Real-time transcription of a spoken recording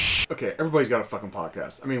okay, everybody's got a fucking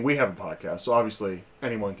podcast. I mean, we have a podcast, so obviously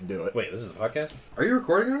anyone can do it. Wait, this is a podcast? Are you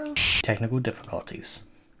recording right now? Technical difficulties.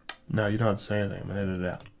 No, you don't have to say anything. I'm going to edit it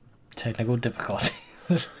out. Technical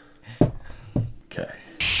difficulties. Okay.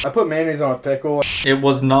 I put mayonnaise on a pickle. It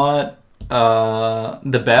was not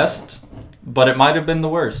the best, but it might have been the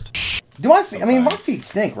worst. Do my feet? I mean, my feet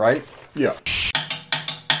stink, right? Yeah.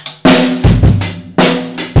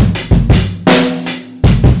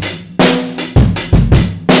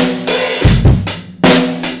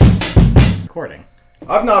 Recording.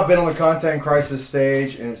 I've not been on the content crisis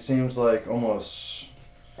stage, and it seems like almost,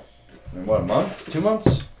 what, a month? 2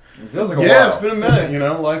 months? It feels like a while. Yeah, it's been a minute, you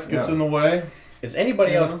know. Life gets in the way. Is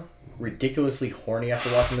anybody else ridiculously horny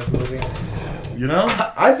after watching this movie? You know?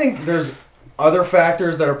 I think there's other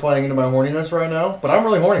factors that are playing into my horniness right now, but I'm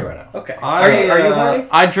really horny right now. Okay. Are you horny?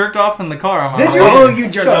 I jerked off in the car on my Did way. you? Oh, you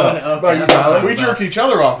jerked Shut off. up. Okay, About you, that's what I'm Tyler? talking We about. jerked each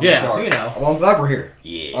other off in the Yeah, car. you know. Well, I'm glad we're here.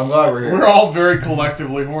 Yeah. I'm glad we're here. We're all very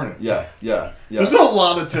collectively horny. Yeah. There's a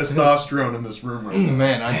lot of testosterone in this room right now.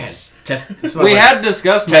 Man, We had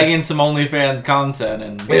discussed making some OnlyFans content,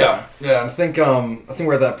 and Yeah. I think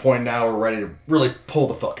we're at that point now. We're ready to really pull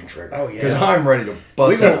the fucking trigger. Oh, yeah. Because I'm ready to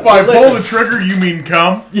bust. We it. go- By Listen. pull the trigger, you mean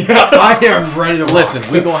come? Yeah, I am ready to rock.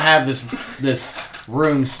 Listen, we gonna have this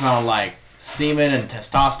room smell like semen and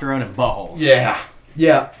testosterone and buttholes. Yeah.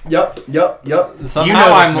 Yep. somehow You know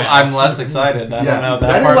the I'm smell. I'm less excited. I Yeah. don't know I that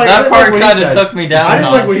didn't part. like- I That didn't part like what he kind said. of took me down. I didn't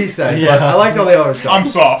on like what he said, Yeah. but I liked all the other stuff. I'm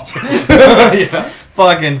soft. Yeah.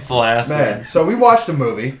 fucking flaccid. Man, so we watched a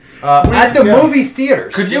movie at the movie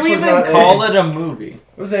theaters. Could you This was even not call it a movie?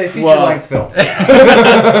 It was a feature-length film.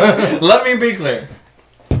 Let me be clear.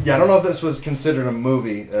 Yeah, I don't know if this was considered a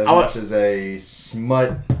movie as much as a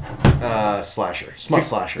smut slasher. Smut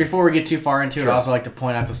slasher. Before we get too far into it, I'd also like to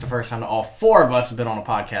point out this is the first time that all four of us have been on a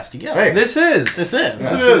podcast together. Hey. This is. This is.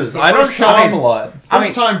 This is. The I don't first show up time- a lot.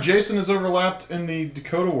 First time Jason has overlapped in the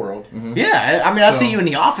Dakota world. Yeah, I mean, I So- see you in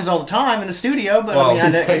the office all the time in the studio, but Well, I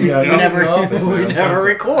mean, Yeah, we I'm never, in the office, we man. never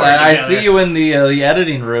record. I together. see you in the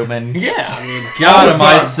editing room, and Yeah, I mean, God, All am the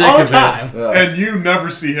I time. sick all the of it. time. Yeah. And you never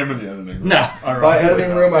see him in the editing room. No. By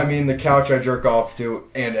editing room, I mean the couch I jerk off to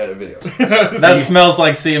and edit videos. That smells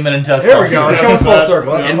like semen and testosterone. Here we go. It's Yes, going full that's-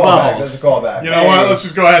 circle. That's a and callback. balls. That's a callback. You know what? Let's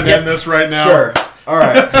just go ahead and end this right now. Sure. All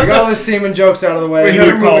right. We got all the semen jokes out of the way. We We're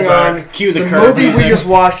need a moving callback. on. Cue the the curve movie we music. just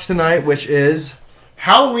watched tonight, which is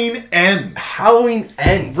Halloween ends. Halloween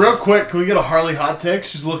Ends. Real quick, can we get a Harley hot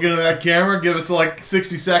takes? Just look into that camera. Give us like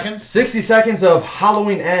 60 seconds. 60 seconds of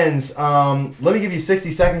Halloween Ends. Let me give you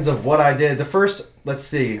 60 seconds of what I did. The first, let's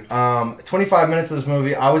see, 25 minutes of this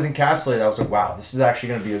movie, I was encapsulated. I was like, wow, this is actually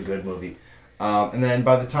going to be a good movie. And then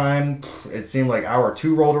by the time it seemed like hour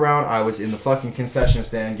 2 rolled around, I was in the fucking concession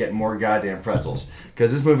stand getting more goddamn pretzels.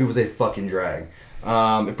 Because this movie was a fucking drag.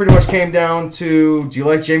 It pretty much came down to, do you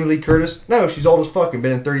like Jamie Lee Curtis? No, she's old as fuck and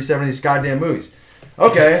been in 37 of these goddamn movies.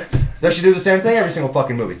 Okay, does she do the same thing every single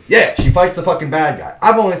fucking movie? Yeah, she fights the fucking bad guy.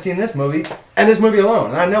 I've only seen this movie and this movie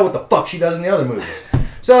alone, and I know what the fuck she does in the other movies.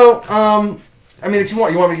 So, I mean, if you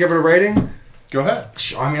want me to give it a rating? Go ahead.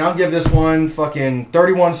 I mean, I'll give this one fucking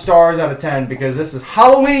 31 stars out of 10 because this is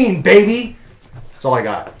Halloween, baby. That's all I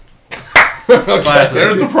got. Classic.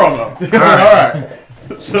 There's the promo. All right.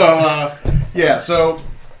 So, so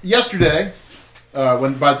yesterday, by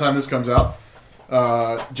the time this comes out,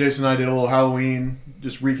 Jason and I did a little Halloween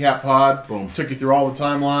just recap pod. Boom. Took you through all the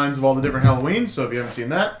timelines of all the different Halloweens. So if you haven't seen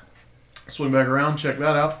that, swing back around, check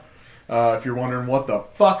that out. If you're wondering what the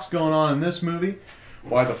fuck's going on in this movie,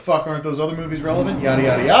 why the fuck aren't those other movies relevant, yada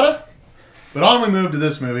yada yada. But on we move to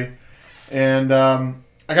this movie, and I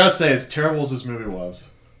gotta say, as terrible as this movie was,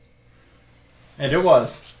 And it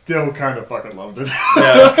was. still kind of fucking loved it.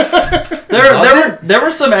 Yeah. There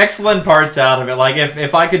were some excellent parts out of it. Like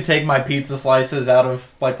if I could take my pizza slices out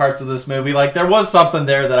of like parts of this movie, like there was something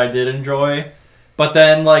there that I did enjoy. But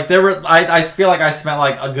then like I feel like I spent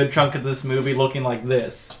like a good chunk of this movie looking like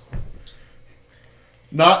this.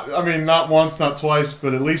 Not once, not twice,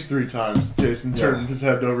 but at least 3 times. Jason turned his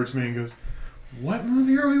head over to me and goes, "What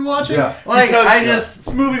movie are we watching?" Yeah. Like, Because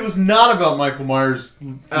this movie was not about Michael Myers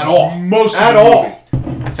At all. Most of At the all. movie.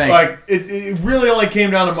 Thank Like it really only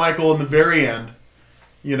came down to Michael in the very end.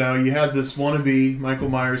 You know, you had this wannabe Michael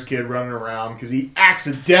Myers kid running around because he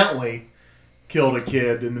accidentally killed a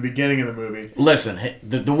kid in the beginning of the movie. Listen,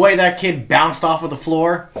 the way that kid bounced off of the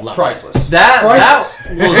floor, love it. Priceless. That Priceless.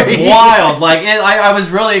 was wild. Like I was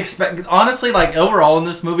really honestly, like overall in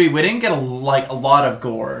this movie, we didn't get a lot of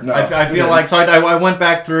gore. No, I we feel didn't. like so I went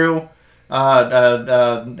back through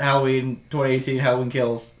Halloween 2018 Halloween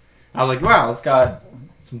Kills. I was like, wow, it's got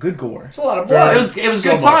some good gore. It's a lot of Very- blood. It was So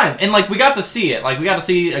a good much. time, and like we got to see it. Like we got to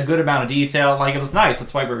see a good amount of detail. Like it was nice.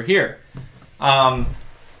 That's why we were here.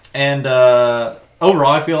 And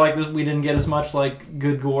overall, I feel like we didn't get as much like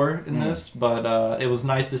good gore in this, but it was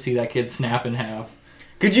nice to see that kid snap in half.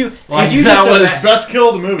 Could you? Like, Could you that just? was- Best kill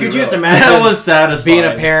of the movie. Could you just really. imagine That was satisfying. being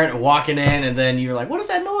a parent walking in and then you're like, "What is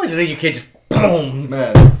that noise?" And then your kid just boom.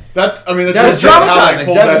 Man, That's that just was how they traumatizing.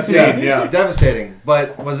 pulled that Devastating. scene. Yeah. Devastating.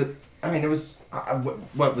 But was it? I mean, it was.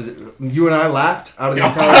 What was it? You and I laughed out of the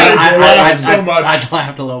entire. I laughed so much. I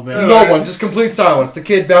laughed a little bit. No one, just complete silence. The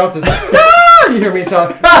kid bounces. "Ah!" You hear me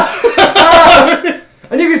tell. "Ah!"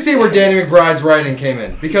 And you can see where Danny McBride's writing came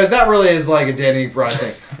in, because that really is like a Danny McBride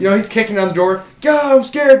thing. You know, he's kicking down the door. God, I'm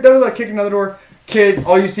scared. Kicking down the door. Kid,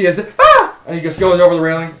 all you see is it. Ah! And he just goes over the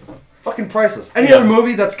railing. Fucking priceless. Any other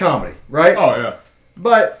movie, that's comedy, right? Oh yeah.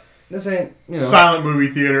 But this ain't, you know. Silent movie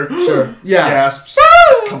theater. Sure. Yeah. Gasps.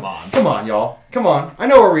 Ah! Come on. Come on, y'all. Come on. I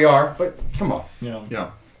know where we are, but come on. Yeah. Yeah.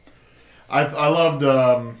 I loved.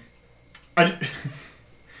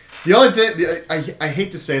 The only thing I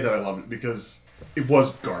hate to say that I loved it because it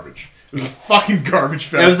was garbage. It was a fucking garbage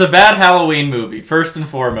fest. It was a bad Halloween movie. First and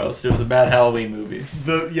foremost, it was a bad Halloween movie.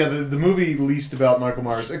 the movie least about Michael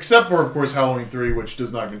Myers, except for of course Halloween 3, which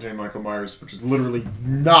does not contain Michael Myers, which is literally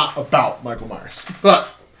not about Michael Myers. But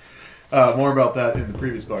more about that in the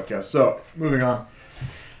previous podcast. So moving on,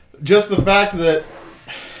 just the fact that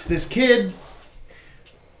this kid,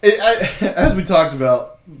 as we talked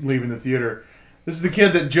about leaving the theater, this is the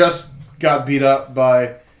kid that just got beat up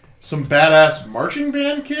by some badass marching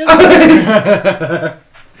band kids.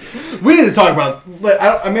 We need to talk about.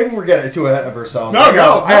 Maybe we're getting too ahead of ourselves. No, I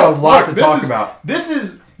got a lot Look, to talk about. This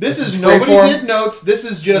is is nobody freeform? did notes. This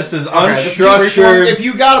is just This is Okay, this is unstructured. If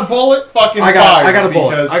you got a bullet, fucking I fire. got a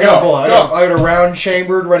bullet. because- I got a go, bullet. Go. I got a round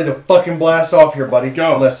chambered, ready to fucking blast off here, buddy.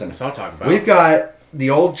 Go. Listen, That's what I'm talking about. we've got the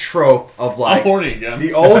old trope of I'm like horny again.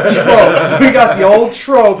 the old trope. We got the old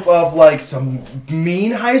trope of like some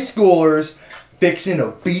mean high schoolers fixing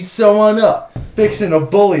to beat someone up, fixing to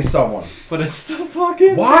bully someone. But it's the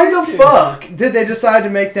fucking. Why the fuck did they decide to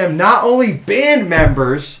make them not only band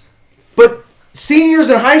members, but seniors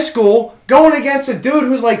in high school going against a dude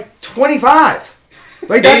who's like 25?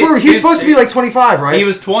 Like that's where he's supposed to be like 25, right? He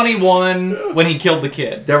was 21 when he killed the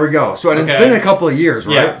kid. There we go. So and it's Okay. been a couple of years,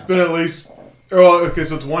 right? Yeah. It's been at least. Oh, okay.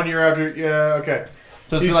 So it's 1 year after. Yeah. Okay.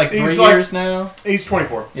 So it's He's- been like he's 3 like- years now. He's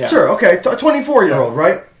 24. Yeah. Sure, okay. 24-year-old,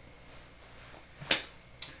 right?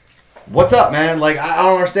 What's up, man? Like, I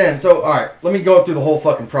don't understand. So, all right, let me go through the whole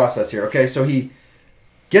fucking process here, okay? So he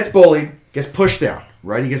gets bullied, gets pushed down,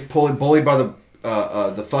 right? He gets bullied by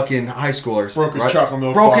the fucking high schoolers. Broke his right? chocolate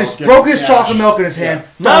milk Broke bottle, his gets broke his gashed. chocolate milk in his hand.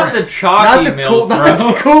 Not Darn the it. chalky milk, not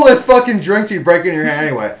bro. the coolest fucking drink to break in your hand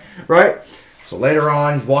anyway, right? So later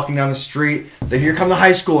on, he's walking down the street. Then here come the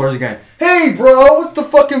high schoolers again. Hey, bro, what's the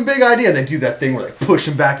fucking big idea? They do that thing where they push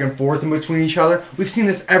them back and forth in between each other. We've seen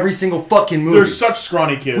this every single fucking movie. They're such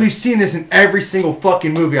scrawny kids. We've seen this in every single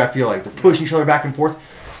fucking movie, I feel like. They're pushing each other back and forth.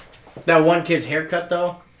 That one kid's haircut,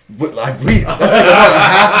 though. That's like what, a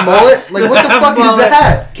half mullet? Like, what the fuck is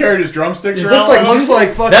that? Carried his drumsticks It around. looks like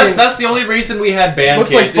fucking... That's the only reason we had band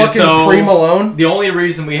looks like kids. is fucking so- Pre Malone. The only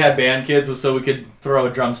reason we had band kids was so we could throw a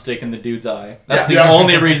drumstick in the dude's eye. That's Yeah. the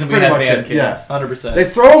only reason we Pretty had much band it, kids. yeah. 100%. They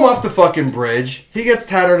throw him off the fucking bridge. He gets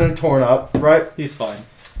tattered and torn up, right? He's fine.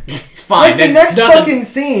 It's fine. Like the It's next nothing- fucking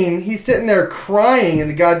scene, he's sitting there crying in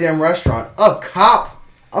the goddamn restaurant.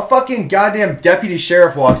 A fucking goddamn deputy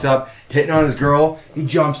sheriff walks up, hitting on his girl. He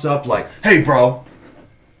jumps up like, "Hey, bro,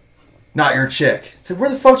 not your chick." I said, "Where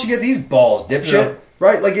the fuck did you get these balls, dipshit?" Yeah.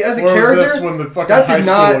 Right? Like as a Where was character, this when the fucking that high did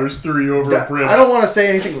not- schoolers threw you over a bridge? I don't want to say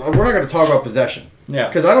anything. We're not going to talk about possession. Yeah.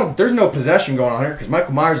 Because there's no possession going on here. Because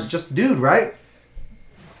Michael Myers is just a dude, right?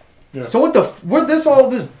 Yeah. So where'd all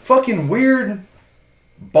this fucking weird,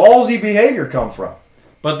 ballsy behavior come from?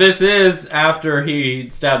 But this is after he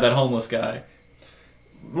stabbed that homeless guy.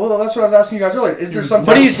 Well, that's what I was asking you guys earlier. Is there some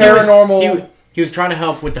But type of paranormal? he was trying to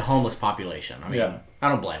help with the homeless population. I mean, Yeah. I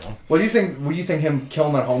don't blame him. What do you think? What do you think him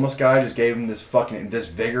killing that homeless guy just gave him this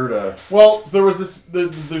vigor to? Well, there was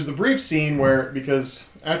there's the brief scene where, because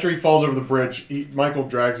after he falls over the bridge, Michael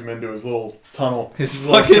drags him into his little tunnel. His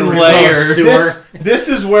little fucking sewer. lair. This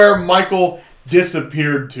is where Michael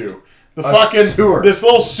disappeared to. The A fucking sewer. This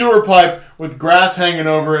little sewer pipe with grass hanging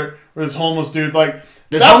over it with this homeless dude. Like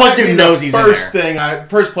This that homeless might be dude the knows he's in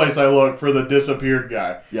first place I look for the disappeared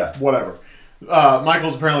guy. Yeah. Whatever.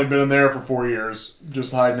 Michael's apparently been in there for 4 years,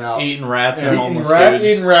 just hiding out. Eating rats Yeah. and Eating homeless rats? dudes.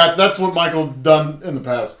 Eating rats. That's what Michael's done in the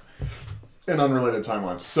past, in unrelated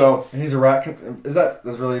timelines. So And he's a rat.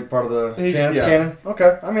 That's really part of the He's- yeah. canon?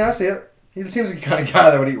 Okay, I mean I see it. He seems like the kind of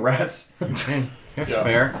guy that would eat rats. That's Yeah.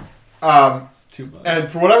 fair. Too much. And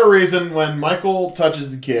for whatever reason, when Michael touches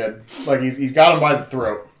the kid, like he's got him by the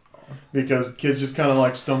throat because the kid's just kind of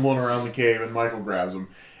like stumbling around the cave, and Michael grabs him,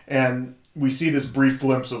 and we see this brief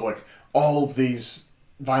glimpse of like all of these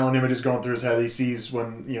violent images going through his head. He sees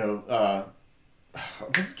when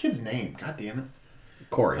what's the kid's name? God damn it,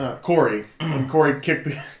 Corey. Corey. When Corey kicked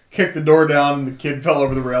the door down, and the kid fell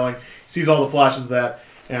over the railing. He sees all the flashes of that,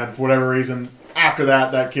 and for whatever reason, after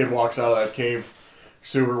that kid walks out of that cave.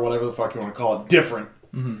 Sewer, whatever the fuck you want to call it, different,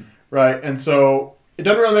 right? And so it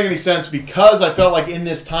doesn't really make any sense because I felt like in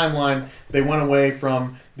this timeline they went away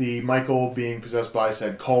from the Michael being possessed by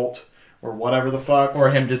said cult or whatever the fuck, Or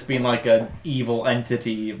him just being like an evil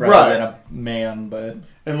entity rather Right. than a man, but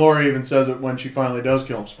and Laura even says it when she finally does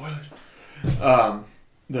kill him. Spoilers.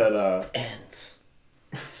 That Ends.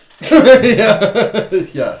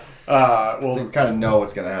 yeah. well, So you kind of know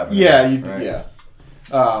what's gonna happen. yeah, right? yeah.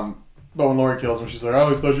 But when Laurie kills him, she's like, "I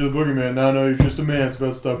always thought you were the boogeyman. Now I know you're just a man. It's about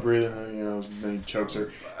to stop breathing." And, then he chokes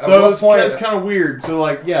her. So what point- it's kind of weird. So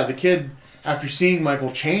like, yeah, the kid after seeing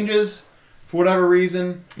Michael changes for whatever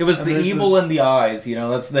reason. it was And the there's evil this- in the eyes. You know,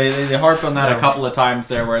 that's they harped on that Yeah. a couple of times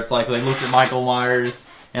there, where it's like they looked at Michael Myers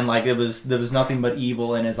and like there was nothing but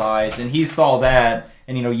evil in his eyes, and he saw that,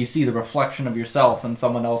 and you see the reflection of yourself in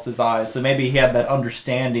someone else's eyes. So maybe he had that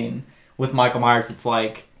understanding with Michael Myers. It's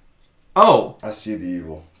like, oh, I see the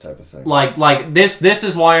evil type of thing. like this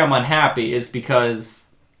is why I'm unhappy, is because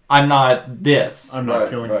I'm not this. I'm not Right,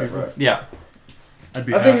 killing right, people. right. Yeah. I'd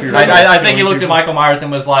be I think- happier. I if think he killing looked at people. Michael Myers and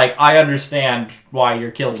was like, I understand why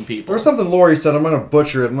you're killing people. There was something Lori said. I'm going to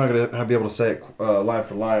butcher it. I'm not going to be able to say it line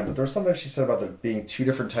for line. But there was something she said about there being two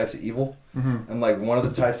different types of evil. Mm-hmm. And like one of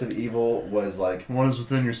the types of evil was like One is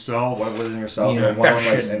within yourself. one within yourself, Yeah. and one of them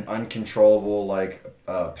like Infection. an uncontrollable like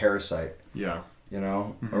parasite. Yeah. You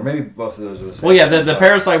know, or maybe both of those were the same. Well, yeah, the thing, but-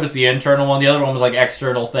 parasite was the internal one. The other one was like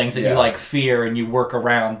external things that Yeah. you like fear and you work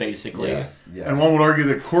around, basically. Yeah, yeah. And one would argue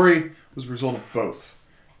that Corey was a result of both,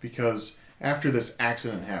 because after this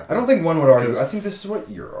accident happened, I don't think one would argue. Because- I think this is what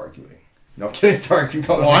you're arguing. No, I'm kidding. Sorry, keep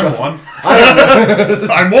going. Well, I'm one. I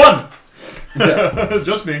I'm one. Yeah.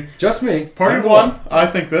 Just me. Just me. Party I'm of one. I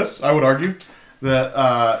think this. I would argue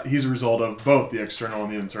that he's a result of both the external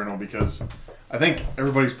and the internal, because I think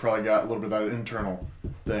everybody's probably got a little bit of that internal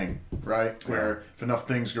thing, right? Where if enough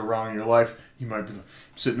things go wrong in your life, you might be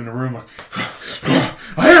sitting in a room like,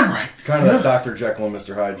 I am right. Kind of that Dr. Jekyll and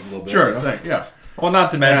Mr. Hyde a little bit. Sure, you know? thing, yeah. Well,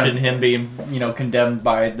 not to mention him being, condemned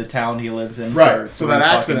by the town he lives in. Right. for So 3 that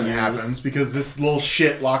fucking accident years. happens because this little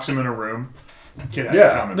shit locks him in a room. Kid had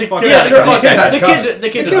Yeah. it coming. The, Fuck yeah, yeah, the, sure, the, the kid had the coming. kid, the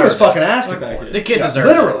kid The kid was deserved fucking asking Fuck that for it. kid. The kid Yeah, deserved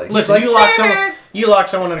literally. it. Listen, He's like, you lock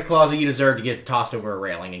someone in a closet, you deserve to get tossed over a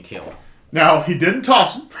railing and killed. Now, he didn't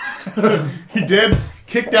toss him. He did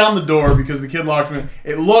kick down the door because the kid locked him in.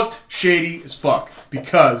 It looked shady as fuck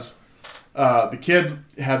because the kid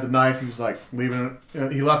had the knife. He was like leaving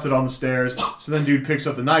it. He left it on the stairs. So then dude picks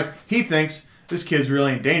up the knife. He thinks this kid's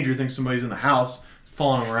really in danger. Thinks somebody's in the house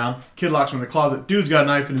following him around. Kid locks him in the closet. Dude's got a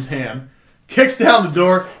knife in his hand. Kicks down the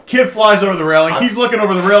door. Kid flies over the railing. He's looking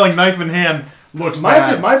over the railing, knife in hand. Looks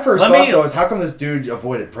bad. My first Let thought me- though is how come this dude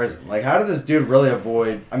avoided prison? Like, how did this dude really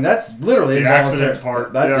avoid? I mean, that's literally The involuntary. accident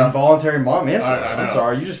part, That's yeah. involuntary manslaughter. I know. I'm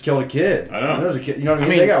sorry, you just killed a kid. I know. There's a kid. You know what I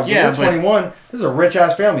mean? I mean, They got yeah, we're 21. This is a rich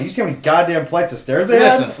ass family. You see how many goddamn flights of stairs they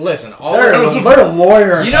had? Listen. All They're, was a- they're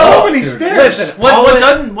lawyers. You know, so many stairs.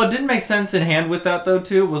 Listen, What didn't make sense in hand with that though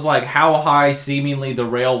too was like how high seemingly the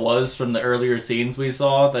rail was from the earlier scenes we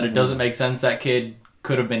saw, that it doesn't make sense that kid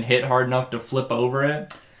could have been hit hard enough to flip over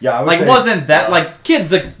it. Yeah, I would Like say, wasn't that like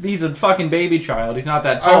he's a fucking baby child. He's not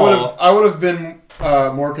that tall. I would have been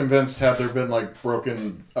more convinced had there been like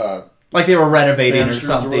broken. Like they were renovating or Banisters or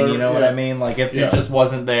something, whatever, you know what yeah. I mean? Like if Yeah. it just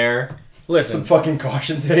wasn't there. listen. some fucking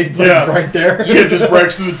caution tape Yeah. right there. Kid just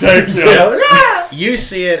breaks through the tape. Yeah, like, ah! You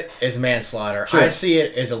see it as manslaughter. Sure. I see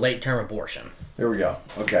it as a late-term abortion. Here we go.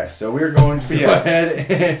 Okay, so we're going to go Yeah.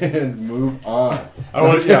 ahead and move on. I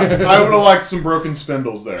would have liked some broken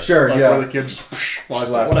spindles there. Sure, like yeah. Where the kid just flies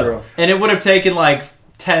Blast whatever. through. And it would have taken like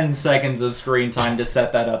 10 seconds of screen time to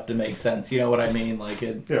set that up to make sense. You know what I mean? Like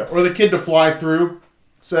it. Yeah, or the kid to fly through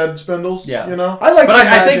said spindles. Yeah. You know. I like But to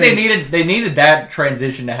I think imagine- they needed that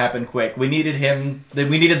transition to happen quick. We needed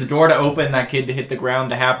the door to open, that kid to hit the ground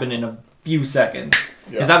to happen in a few seconds.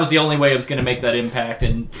 Because Yeah. that was the only way it was going to make that impact,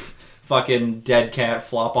 and fucking dead cat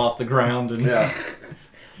flop off the ground. And Yeah.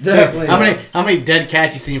 Definitely. How many dead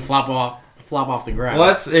cats you seen flop flop off the ground.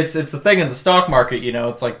 Well, it's the thing in the stock market, you know.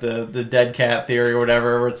 It's like the dead cat theory or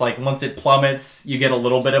whatever, where it's like once it plummets, you get a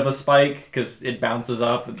little bit of a spike because it bounces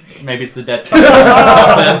up. Maybe it's the dead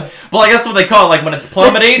cat. But like that's what they call it. Like when it's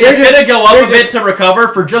plummeting, it's gonna go up a bit to recover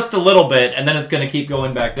for just a little bit, and then it's gonna keep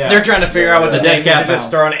going back down. They're trying to figure out what the dead cat bounce.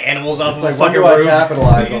 just throwing animals off It's of like, the when fucking do I roof.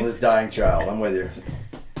 capitalize on this dying child? I'm with you.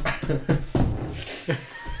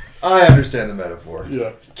 I understand the metaphor.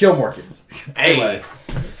 Yeah. Kill more kids. Hey, Anyway,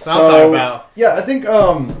 that's what I'm talking about. yeah, I think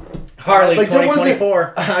Harley like, there wasn't-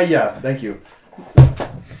 2024. yeah, thank you.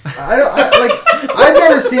 I've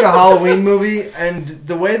never seen a Halloween movie, and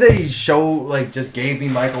the way they just gave me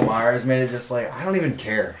Michael Myers made it just like, I don't even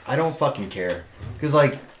care. I don't fucking care. Because,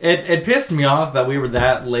 like, It pissed me off that we were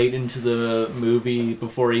that late into the movie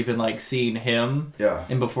before even like seeing him, yeah.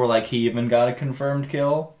 and before like he even got a confirmed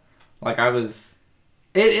kill. Like I was.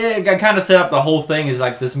 It kind of set up the whole thing is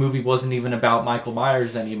like this movie wasn't even about Michael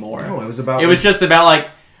Myers anymore. No, it was about... It was just about like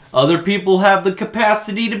other people have the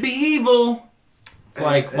capacity to be evil. It's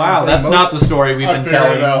like, and wow, it's like that's most- not the story we've I been figured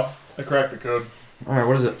telling. it out. I cracked the code. Alright,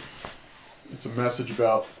 what is it? It's a message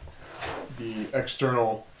about the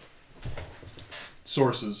external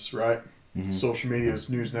sources, right? Social medias,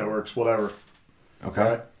 news networks, whatever. Okay.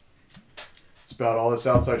 Right? It's about all this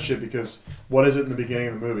outside shit because what is it in the beginning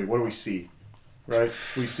of the movie? What do we see? Right?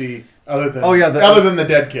 We see other than the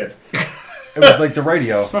dead kid. It was like the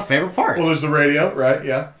radio. That's my favorite part. Well, there's the radio, right?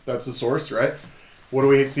 Yeah, that's the source, right? What do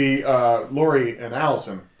we see? Laurie and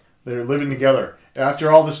Allison, they're living together.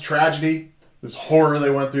 After all this tragedy, this horror they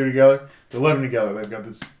went through together, they're living together. They've got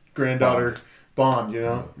this granddaughter bond, you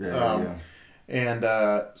know? Yeah. And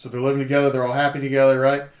so they're living together. They're all happy together,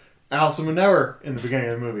 right? Allison would never, in the beginning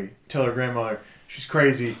of the movie, tell her grandmother she's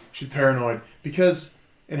crazy, she's paranoid. Because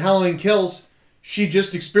in Halloween Kills, she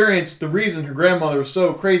just experienced the reason her grandmother was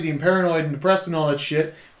so crazy and paranoid and depressed and all that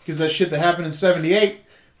shit. Because that shit that happened in 78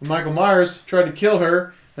 when Michael Myers tried to kill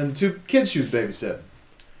her and the two kids she was babysitting.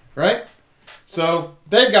 Right? So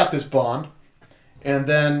they've got this bond. And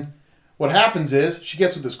then what happens is she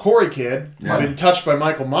gets with this Corey kid who's been touched by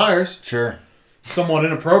Michael Myers. Sure. Somewhat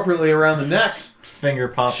inappropriately around the neck. Finger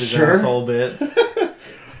popped his Sure. asshole bit.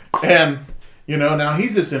 And, you know, now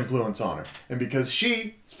he's this influence on her. And because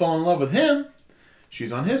she's fallen in love with him,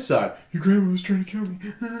 she's on his side. Your grandma was trying to kill me.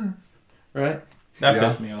 Right? That Yeah.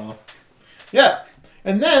 pissed me off. Yeah.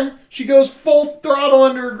 And then she goes full throttle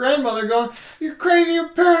under her grandmother going, you're crazy, you're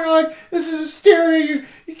paranoid, this is hysteria,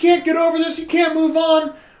 you can't get over this, you can't move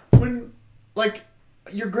on. When, like,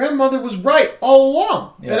 your grandmother was right all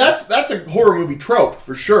along. Yeah. And that's a horror movie trope,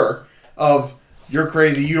 for sure, of you're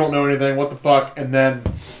crazy, you don't know anything, what the fuck, and then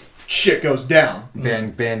shit goes down.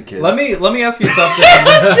 Band kids. Let me ask you something.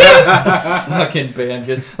 Fucking band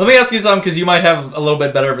kids. Let me ask you something because you might have a little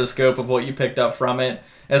bit better of a scope of what you picked up from it.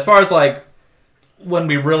 As far as like when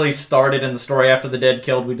we really started in the story after the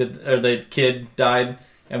the kid died,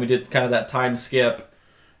 and we did kind of that time skip.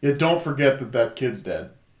 Yeah, don't forget that kid's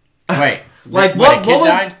dead. Wait, Like when what? a kid What was?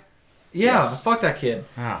 died? Yeah, Yes. fuck that kid.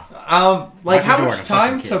 Oh. Like Michael how Jordan, much fuck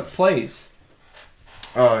time them took kids. place?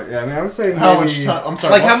 Oh, yeah, I mean, I would say How maybe... much time? I'm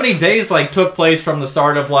sorry. Like what? how many days like took place from the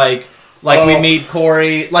start of like we Oh. meet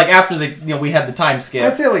Corey like after we had the time skip.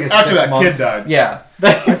 I'd say like a After 6 that months. kid died. Yeah.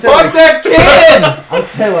 say Fuck like- that kid! I'd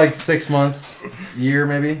say like 6 months, year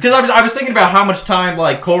maybe. Because I was thinking about how much time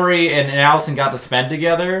like Corey and Allison got to spend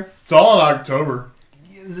together. It's all in October.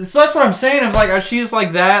 So that's what I'm saying. I was like, she was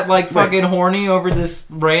like that, like fucking horny over this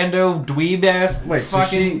rando dweeb ass. Wait, so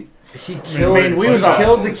fucking. he killed, I mean, we was he all-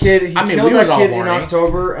 killed the kid. He I mean, killed we was that all kid in horny.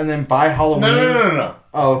 October, and then by Halloween. No.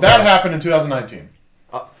 Oh, okay. That happened in 2019.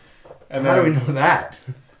 And How do then, we know that?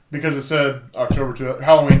 because it said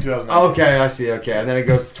Halloween 2019. Okay, I see. Okay, and then it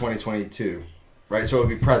goes to 2022, right? So it would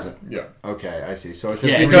be present. Yeah. Okay, I see. So it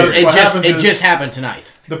Yeah, Because what happens it is- just happened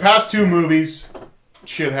tonight. The past two movies,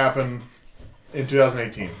 shit happened in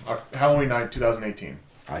 2018. Halloween night 2018.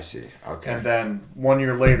 I see. Okay. And then 1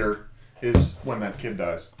 year later is when that kid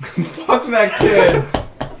dies. Fuck that kid.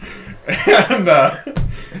 And,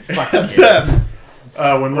 Fucking and kid. then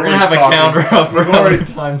when We're Lori's gonna have a talking, counter up for when how Lori's,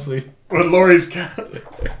 many times we. when Lori's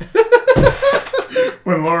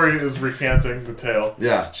when Lori is recanting the tale,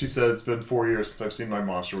 Yeah. she said it's been 4 years since I've seen my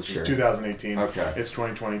monster, which Sure. was 2018. Okay. It's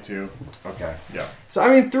 2022. Okay. Yeah. So I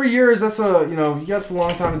mean, 3 years. That's that's a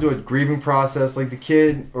long time to do a grieving process. Like the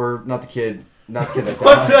kid, or not the kid that Fuck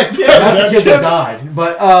died. that kid. Not the kid that died,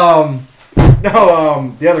 but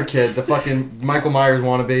the other kid, the fucking Michael Myers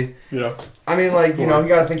wannabe. Yeah. I mean, like, you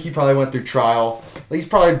got to think he probably went through trial. Like, he's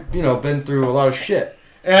probably, been through a lot of shit.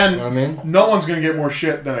 And You know what I mean? no one's going to get more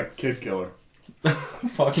shit than a kid killer.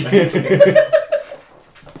 Fuck that kid.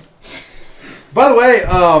 By the way,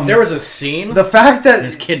 There was a scene. the fact that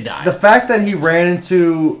His kid died. The fact that he ran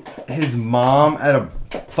into his mom at a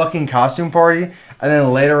fucking costume party, and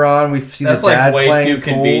then later on we see That's the dad like way playing too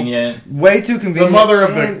pool. convenient. Way too The convenient. mother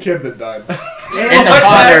of the and, kid that died. and the and,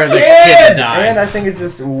 father of the kid that died. and I think it's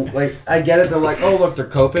just like I get it. They're like, oh look, they're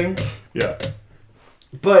coping, Yeah.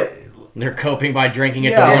 but They're coping by drinking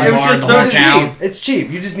at yeah, the it one was bar in just the so whole town. It's cheap.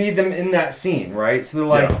 You just need them in that scene, right? So they're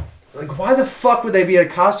like, Yeah. like why the fuck would they be at a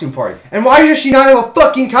costume party? And why does she not have a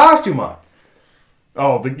fucking costume on?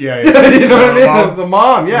 Oh, yeah. You know what I mean? Mom, The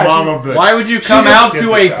mom, yeah. the mom she- of the. Why would you come She's a out kid to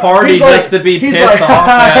that a died. party He's just like- to be he's pissed like, off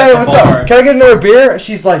at hey, the what's bar? up? Can I get another beer?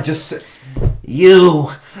 She's like, just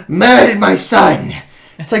you murdered my son.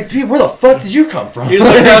 It's like, dude, where the fuck did you come from? He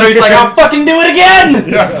looks at her, he's like, I'll fucking do it again!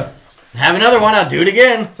 Yeah. Have another one. I'll do it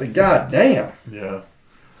again. It's like, god damn. Yeah.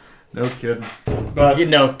 No kidding. But, You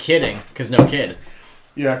know, kidding, because no kid.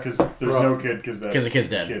 yeah, because there's no kid because that 'Cause the kid's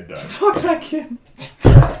dead. kid died. Fuck that kid.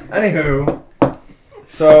 Anywho,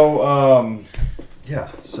 so yeah,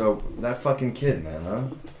 so that fucking kid, man, huh?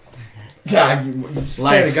 Yeah, you say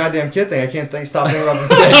Like- the goddamn kid thing. I can't stop thinking about this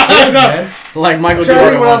dead kid, man. Like Michael I'm trying to Jordan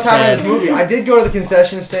think what else once happened in said. this movie. I did go to the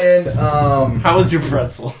concession stand. How was your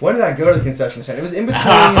pretzel? When did I go to the concession stand? It was in between.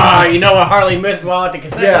 You know what Harley missed while at the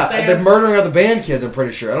concession Yeah, stand? the murdering of the band kids. I'm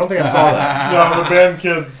pretty sure. I don't think I saw that. No, the band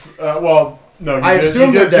kids. No, I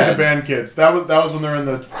assume you did they're see dead. the band kids. That was when they were in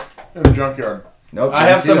the junkyard. Nope. I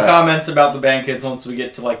didn't have see some that. comments about the band kids once we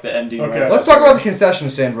get to like the ending. Okay. right? Let's talk about the concession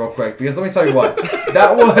stand real quick, because let me tell you what.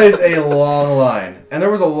 That was a long line. And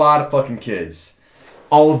there was a lot of fucking kids.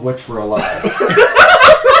 All of which were alive. Unlike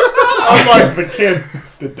the kid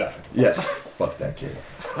that died. Yes. Fuck that kid.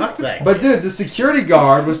 Fuck that. But dude, the security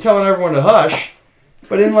guard was telling everyone to hush,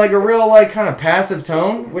 but in like a real like kind of passive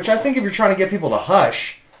tone, which I think if you're trying to get people to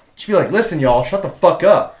hush, you should be like, listen y'all, shut the fuck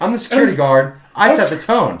up. I'm the security guard. I set the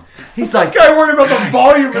tone. He's This like, guy worried about the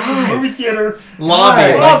volume of the guys. movie theater Lobby.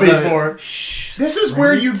 Guys. like lobby the- for. This is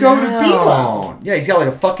where "Bring you it go to be loud. down." Yeah, he's got like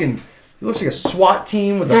a fucking. He looks like a SWAT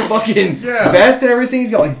team with a fucking Yeah. vest and everything.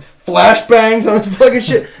 He's got like flashbangs on his fucking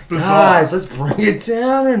shit. Bizarre. Guys, let's bring it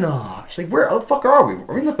down a notch. Like, where the fuck are we?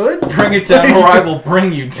 Are we in the hood? Bring it down or I will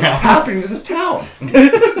bring you What's down. happening to this town?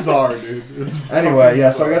 Bizarre, dude. It was Anyway,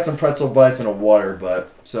 yeah, so I got some pretzel bites and a water, but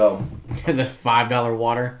so The $5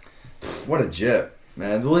 water. what a jip,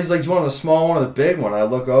 man. Well, he's like, do you want the small one or the big one? I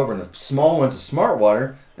look over and the small one's a Smart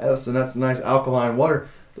Water. That's a nice alkaline water.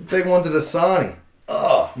 The big one's a Dasani.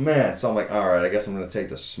 Oh man, so I'm like, all right, I guess I'm gonna take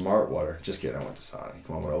the Smart Water. Just kidding, I went Dasani.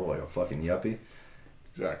 Come on, what, I look like a fucking yuppie.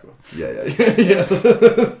 Exactly. Yeah.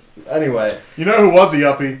 Anyway, You know who was a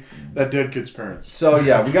yuppie? That dead kid's parents. so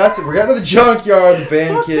yeah, we're getting to the junkyard, the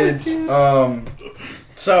band kids.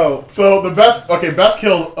 So, So the best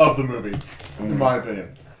kill of the movie, in my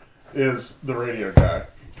opinion, is the radio guy.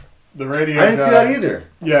 The radio guy. I didn't see that either.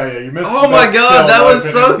 Yeah, you missed. Oh the my best god, kill, that in my was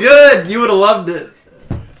so opinion. good. You would have loved it.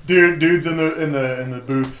 Dude's in the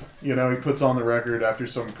booth. You know, he puts on the record after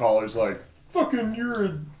some caller's like, "Fucking, you're a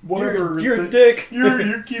whatever. You're a dick.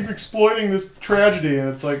 You keep exploiting this tragedy," and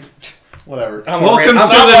it's like, whatever. I'm Welcome a, to not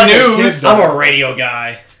the like a news. kid, I'm a radio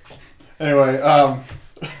guy. Anyway,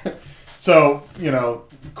 so you know,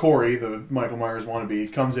 Corey, the Michael Myers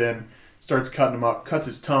wannabe, comes in, starts cutting him up, cuts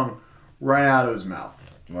his tongue right out of his mouth.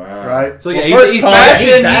 Wow. Right? So yeah, Well, he's first bashing,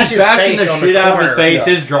 he bashed he's his bashing face the on the shit out of his corner. face.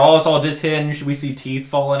 Yeah. His jaw's all just hinged. We see teeth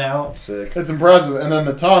falling out. Sick. It's impressive. And then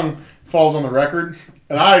the tongue falls on the record.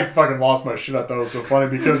 And I fucking lost my shit. I thought it was so funny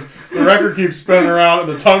because the record keeps spinning around and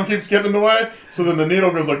the tongue keeps getting in the way. So then the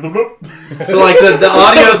needle goes like, boop, boop. So like the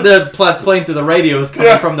audio that's playing through the radio is coming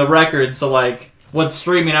Yeah. from the record. So like what's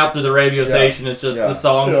streaming out through the radio station is just Yeah. the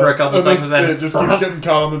song Yeah. for a couple And seconds. this- And it just keeps getting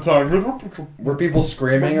caught on the tongue. Were people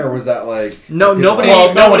screaming, or was that like? No, nobody-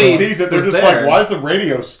 Well, no one nobody sees it. They're was just there. like, why is the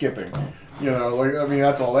radio skipping? You know, like, I mean,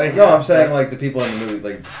 that's all they No, I'm saying like the people in the movie,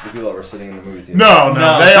 like the people that were sitting in the movie theater. No,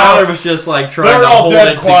 no, they Tyler are. was just like They trying were to all hold dead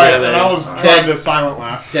it quiet, together. and I was trying to silent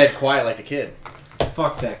laugh. Dead quiet like the kid.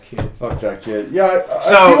 Fuck that kid. Fuck that kid. Yeah, I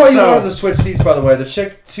So- see why you so- wanted to switch seats. By the way, the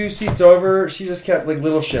chick 2 seats over, she just kept like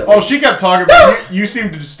little shit. Oh, Like, she kept talking, but you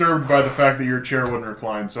seemed disturbed by the fact that your chair wouldn't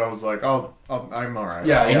recline. So I was like, I'm all right.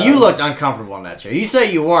 yeah, And yeah. you looked uncomfortable in that chair. You say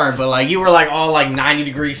you weren't, but like you were like all like 90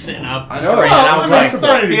 degrees sitting up. I know. straight, Oh, and I was I mean, like, it's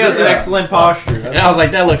not He has degrees. excellent posture. and I was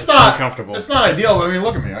like, that looks It's not uncomfortable. It's not ideal, but I mean,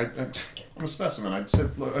 look at me. I'm a specimen. I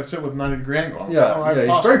sit with 90-degree angle. I don't Yeah, have yeah, he's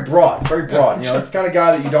posture. very broad, very broad. You know, it's the kind of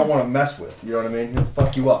guy that you don't want to mess with. You know what I mean? He'll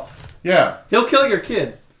fuck you up. Yeah. He'll kill your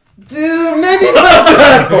kid. Dude, maybe not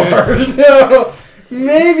that far. No,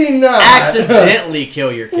 maybe not. Accidentally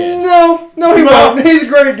kill your kid. No, he No. won't. He's a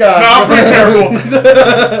great guy. No, I'm pretty careful.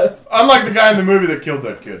 Unlike the guy in the movie that killed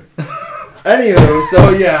that kid. Anywho, so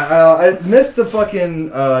yeah, I missed the fucking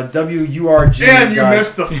WURG. And you guys.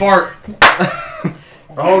 missed the fart.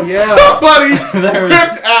 Oh yeah. Somebody There was-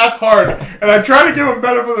 ripped ass hard, and I tried to give him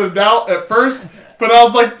benefit of the doubt at first, but I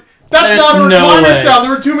was like, "That's There's not a no recliner way. sound.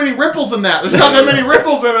 There were too many ripples in that. There's not that many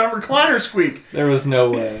ripples in a recliner squeak." There was no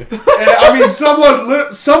way. And, I mean,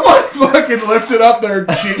 someone fucking lifted up their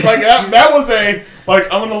cheek like that was a like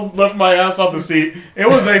I'm gonna lift my ass off the seat. It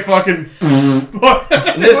was a fucking.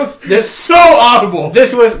 It was so audible.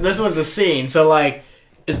 This was the scene. So like,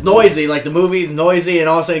 it's noisy. Like the movie is noisy, and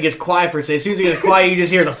all of a sudden it gets quiet for a second. As soon as it gets quiet, you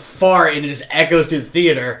just hear the fart, and it just echoes through the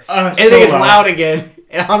theater, and so then it gets loud. loud again.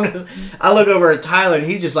 And I look over at Tyler, and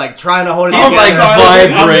he's just like trying to hold it I'm together. like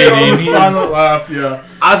vibrating. I'm doing the He silent laugh. Yeah.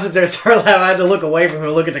 I sit there, start laughing. I had to look away from him,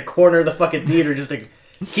 and look at the corner of the fucking theater, just to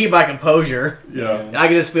keep my composure. Yeah. And I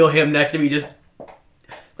can just feel him next to me, just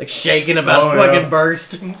like shaking about Oh, to fucking yeah.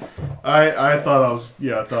 burst. I thought I was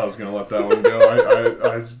gonna let that one go.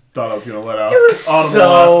 I thought I was gonna let out. It was audible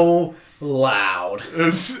so loud. laugh. It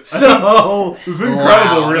was So it was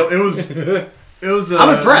incredible. loud. Real. It was. It was. I'm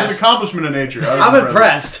It was impressed. an accomplishment of nature. I was I'm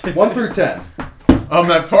impressed. 1 through 10.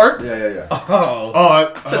 That fart. Yeah. Oh,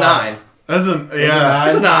 Oh, it's a 9. That's a yeah.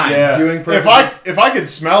 It's a 9. Yeah. Viewing If I could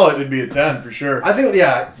smell it, it'd be a 10 for sure. I think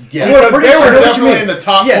yeah. Because Pretty they sure I were know what you definitely mean. in the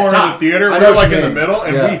top Yeah, corner top. of the theater. I We know were what like you in the mean. middle,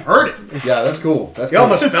 and Yeah. we heard it. Yeah, that's cool. That's You cool.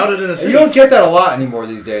 almost felt it in the seat. You don't get that a lot anymore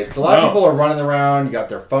these days. 'Cause a lot of No. people are running around. You got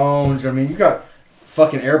their phones. You know what I mean? You got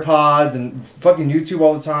fucking AirPods and fucking YouTube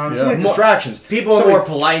all the time. So Yeah. many distractions. People so are more many-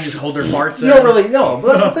 polite and just hold their farts in. You don't really know.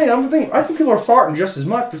 But that's the thing. I think people are farting just as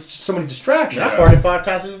much, but it's just so many distractions. I farted 5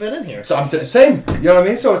 times since we've been in here. So same. You know what I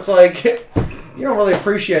mean? So it's like you don't really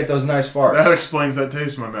appreciate those nice farts. That explains that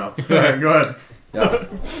taste in my mouth. All right, go ahead.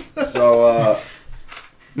 Yeah. So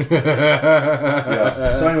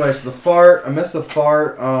yeah. So anyway, so the fart. I missed the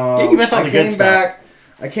fart. Yeah, you missed all I the good came stuff. back.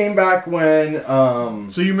 I came back when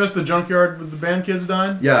So you missed the junkyard with the band kids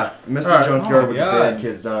dying? yeah, I missed the Alright. junkyard Oh, with God. the band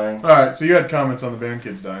kids dying. All right, so you had comments on the band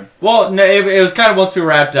kids dying. Well, no, it was kind of once we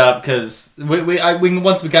wrapped up because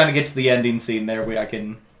once we kind of get to the ending scene there, I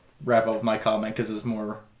can wrap up my comment because it's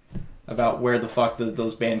more about where the fuck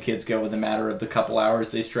those band kids go in the matter of the couple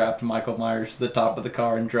hours they strapped Michael Myers to the top of the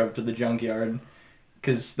car and drove to the junkyard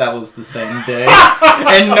because that was the same day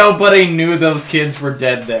and nobody knew those kids were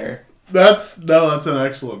dead there. That's an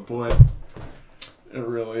excellent point. It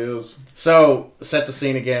really is. So, set the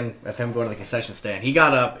scene again of him going to the concession stand. He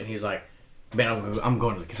got up and he's like, man, I'm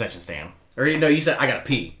going to the concession stand. Or, you know, you said, I gotta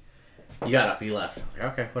pee. You got up, you left. I was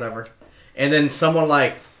like, okay, whatever. And then someone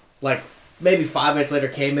like maybe 5 minutes later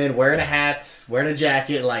came in wearing a hat, wearing a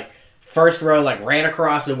jacket, like, first row, like, ran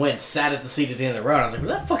across and went and sat at the seat at the end of the row. And I was like,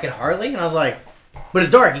 was that fucking Harley? And I was like, but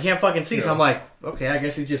it's dark, you can't fucking see. So Yeah. I'm like, okay, I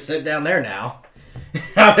guess he's just sitting down there now.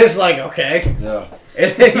 I was like, okay. Yeah.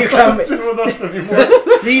 And then you come, Not sit with us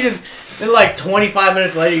anymore. he just, then like 25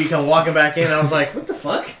 minutes later, you come walking back in, and I was like, what the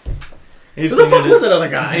fuck? He Who the fuck was that other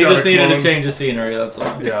guy? He just needed clone. to change the scenery, that's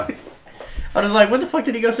all. Yeah. I was like, what the fuck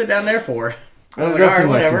did he go sit down there for? I was That like, does seem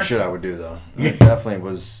like some whatever. shit I would do though. I definitely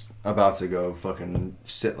was about to go fucking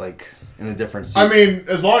sit like in a different seat. I mean,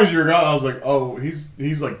 as long as you were gone, I was like, oh, he's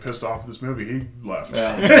like pissed off at this movie. He left.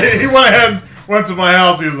 Yeah. He went ahead, went to my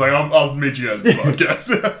house. He was like, I'll meet you guys at the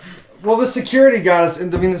podcast. well, the security got us.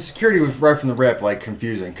 And I mean, the security was right from the rip, like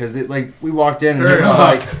confusing, because like we walked in and Very he was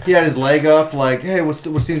odd. like, he had his leg up, like, hey, what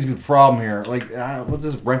seems to be the problem here? Like, what's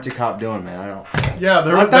this rent-a-cop doing, man? I don't. Yeah,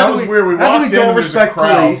 Not that was weird. We not that walked in don't and there's a respect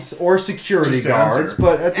crowd. police or security just to guards, enter.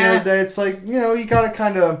 but at the end of the day, it's like, you know, you gotta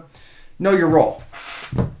kind of know your role.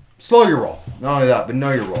 Slow your roll. Not only that, but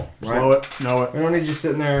know your role. Right? Slow it, know it. We don't need you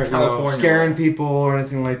sitting there, you know, California. scaring people or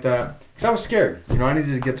anything like that. Because I was scared. You know, I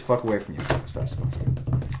needed to get the fuck away from you as fast as possible.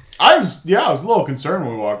 I was a little concerned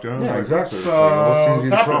when we walked in. I was Yeah, like, exactly. What's, It's like, what seems to be what's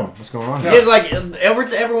the happening? problem? What's going on? Yeah. Yeah, like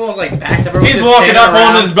everyone was like backed up. Everyone He's just walking standing up on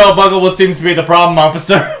around. his belt buckle, what seems to be the problem,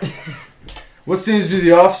 officer. What seems to be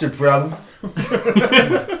the officer problem? Like,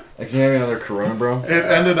 can you have another Corona, bro? It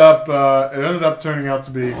ended up turning out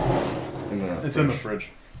to be. It's in the fridge.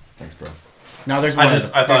 Thanks, bro. No, there's one. I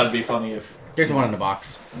thought it'd be funny if There's one in the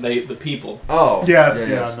box. the people. Oh. Yes,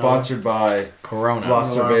 Yeah, yeah, no. sponsored by Corona. La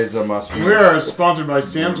Cerveza Mustard. We are sponsored by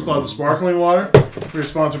Sam's Club Sparkling Water. We're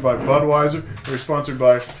sponsored by Budweiser. We're sponsored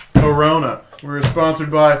by Corona. We're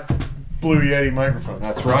sponsored by Blue Yeti microphones.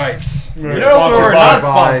 That's right. We're You know what we're sponsored not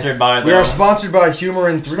by, sponsored by, We though? are sponsored by Humor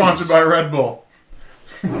in Threes. sponsored by Red Bull.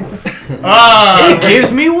 It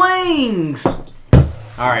gives me wings.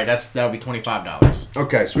 All right, that'll be $25.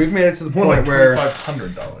 Okay, so we've made it to the More point like where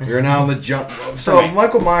 $2,500. we're now on the jump. So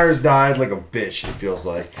Michael Myers died like a bitch. It feels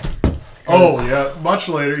like. Oh yeah, much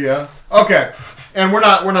later, yeah. Okay, and we're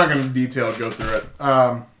not going to go through it.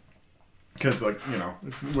 because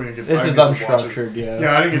it's when you get. This I is didn't get to watch it. unstructured,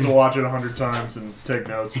 Yeah, I didn't get to watch it 100 times and take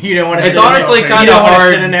notes. You don't want to. It's sit honestly in, kinda you don't want to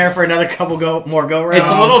hard. sit in there for another couple more go rounds. It's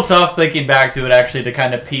a little tough thinking back to it actually to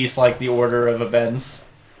kind of piece like the order of events.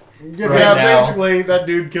 Yeah, Right yeah, now. basically that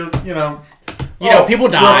dude killed. people real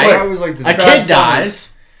die. quick, I always like A the kid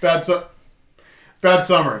summaries. dies. Bad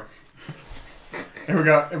summary.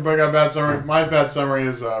 Everybody got bad summary. My bad summary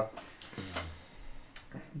is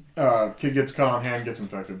kid gets caught on hand, gets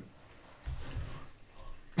infected.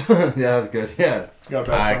 Yeah, that's good. Yeah, Got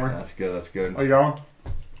a bad summary. that's good. That's good. Oh, you got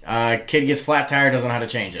one? Kid gets flat tire, doesn't know how to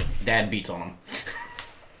change it. Dad beats on him.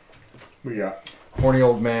 We got. Horny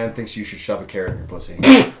old man thinks you should shove a carrot in your pussy.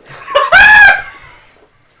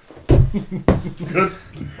 Good.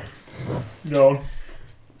 Go.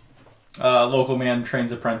 Local man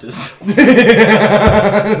trains apprentice.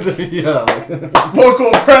 Yeah. Local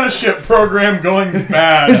apprenticeship program going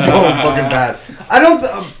bad. Oh, fucking bad. I don't.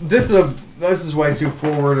 This is way too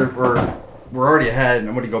forward, or we're already ahead. And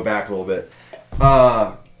I'm going to go back a little bit.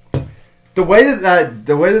 The way that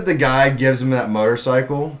the guy gives him that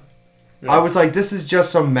motorcycle, Yeah. I was like, this is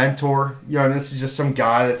just some mentor. This is just some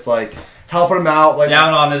guy that's like helping him out, like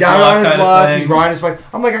Down on his luck. kind of thing. He's riding his bike.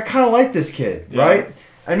 I'm like, I kind of like this kid, Yeah. right?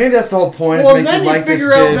 And maybe that's the whole point. Well, to and make then you you like this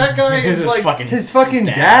figure out kid. that guy This is is like. fucking His fucking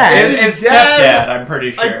dad. dad. It's It's his dad. stepdad, I'm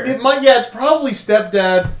pretty sure. It's probably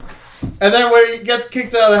stepdad. And then when he gets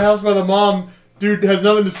kicked out of the house by the mom, dude has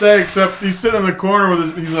nothing to say except he's sitting in the corner with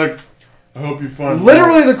his. He's like, I hope you find.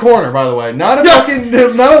 Literally the corner, by the way. Not a fucking,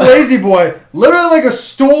 not a lazy boy. Literally like a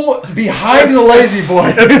stool behind the lazy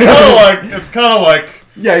boy. It's kind of like.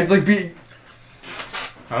 Yeah, he's like,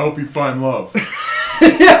 I hope you find love.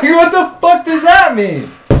 yeah, what the fuck does that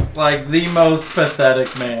mean? Like the most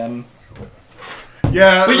pathetic man.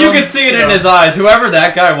 Yeah, But you could see it in his eyes. Whoever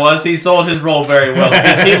that guy was, he sold his role very well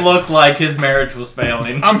because he looked like his marriage was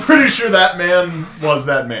failing. I'm pretty sure that man was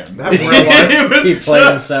that man. That In real life. He played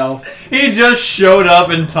himself. He just showed up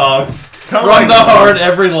and talked Kinda from like- the heart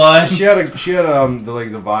every line. She had the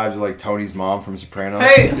vibes of like Tony's mom from Sopranos.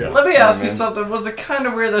 Hey, Yeah. let me ask you man. something. Was it kind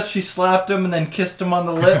of weird that she slapped him and then kissed him on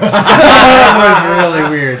the lips? That was really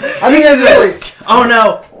weird. I think that's just like, Oh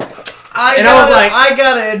no! I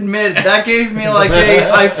gotta admit, that gave me like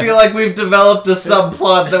I feel like we've developed a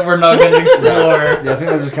subplot that we're not going to explore. yeah, I think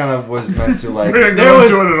that just kind of was meant to like. We didn't There go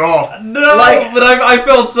was- into it at all. No, Like- but I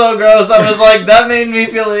felt so gross. I was like, that made me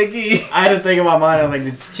feel icky. I had to think in my mind. I was like,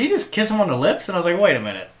 did she just kiss him on the lips? And I was like, wait a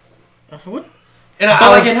minute. What? And But I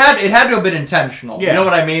like was, it had to have been intentional. Yeah. You know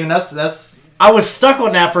what I mean? And that's I was stuck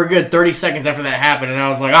on that for a good 30 seconds after that happened, and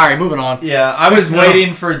I was like, all right, moving on. yeah. I was No.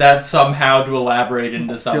 waiting for that somehow to elaborate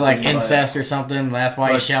into something Do like but- incest or something. That's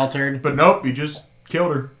why he's sheltered. But nope, he just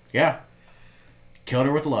killed her. Yeah. Killed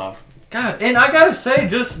her with love. God, and I gotta say,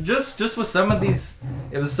 just with some of these,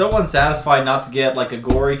 it was so unsatisfying not to get like a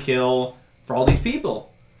gory kill for all these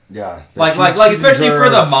people. Yeah. Like she especially for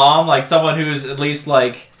the deserved- mom, like someone who's at least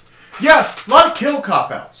like, Yeah, a lot of kill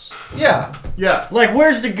cop outs. yeah. Yeah. Like,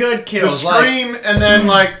 where's the good The kills? Like, scream and then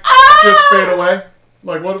just fade away.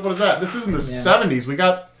 Like what is that? This isn't the 70s.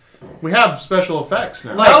 We have special effects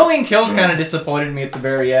now. Halloween Kills kind of disappointed me at the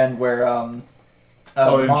very end, where oh, they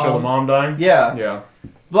didn't show the mom dying? Yeah. Yeah.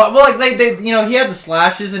 Well, like they he had the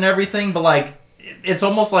slashes and everything, but like it's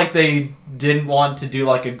almost like they didn't want to do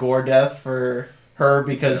like a gore death for her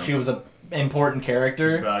because she was a important Just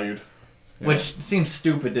character, valued. Yeah. which seems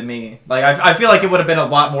stupid to me. Like I feel like it would have been a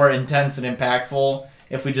lot more intense and impactful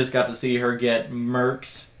if we just got to see her get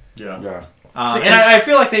murked. Yeah. Yeah. See, And I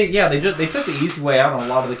feel like they took the easy way out on a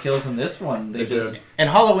lot of the kills in this one. They They just did. and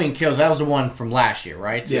Halloween Kills, that was the one from last year,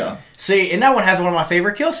 right? Yeah. See, and that one has one of my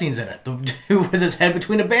favorite kill scenes in it. The dude with his head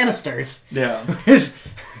between the banisters. yeah. His,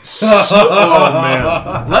 Oh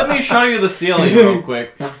man. Let me show you the ceiling real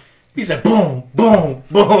quick. he said, boom, boom,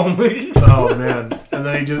 boom. Oh man. And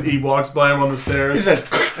then he walks by him on the He stairs. said,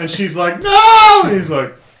 And she's like, no! And he's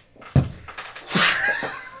like,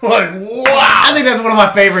 wow. I think that's one of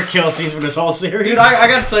my favorite kill scenes from this whole series. Dude, I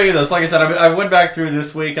got to tell you this. Like I said, I went back through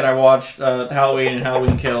this week and I watched Halloween and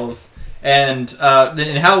Halloween Kills. And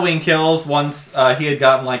in Halloween Kills, once he had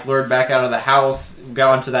gotten like lured back out of the house,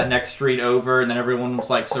 got onto that next street over, and then everyone was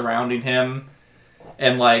like surrounding him,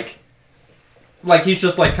 and like he's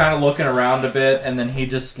just like kind of looking around a bit, and then he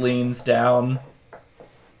just leans down,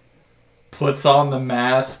 puts on the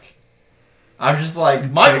mask. I was just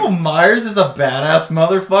like, Michael Myers is a badass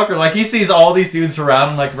motherfucker. Like he sees all these dudes around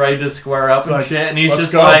him, like ready to square up and like, shit, and he's let's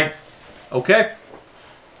just go. like, okay,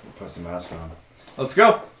 Puts the mask on. let's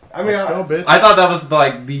go. I mean, Let's go, bitch. I thought that was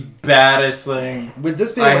like the baddest thing. with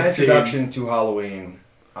this being my I've seen- introduction to Halloween,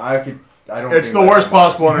 I could I don't. It's think the that worst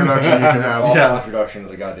applies. possible introduction you can have. Awful Yeah. introduction to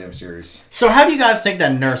the goddamn series. So how do you guys think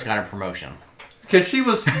that nurse got a promotion? Because she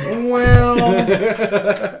was. Well,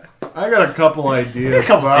 I got a couple ideas, A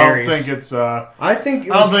couple but I don't theories. think it's I think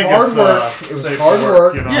it I don't was think hard it's, work. It was safe hard work,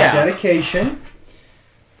 work, you know? Yeah. dedication.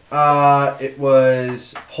 It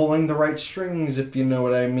was pulling the right strings, if you know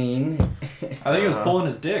what I mean. I think it was pulling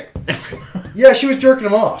his dick. Yeah, she was jerking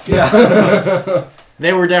him off. Yeah.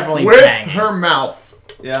 They were definitely with banging. her mouth.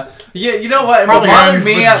 Yeah. Yeah, you know what? What Probably bothered her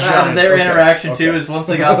me out of vagina. their Okay, interaction, too, okay. is once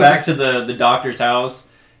they got back to the doctor's house,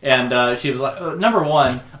 and she was like, number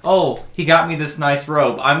one, oh, he got me this nice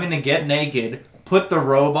robe. I'm going to get naked, put the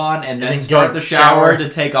robe on, and then then start go the shower shower. to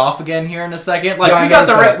take off again here in a second. Like, Yeah, I we got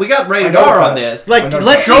noticed that. we got I rated noticed R on that. this. Like, I know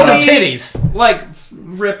let's see that. some Show me- titties. Like,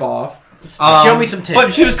 rip off. Show me some titties.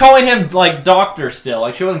 But she was calling him, like, doctor still.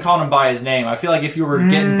 Like, she wasn't calling him by his name. I feel like if you were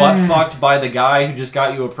getting butt fucked by the guy who just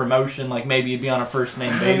got you a promotion, like, maybe you'd be on a first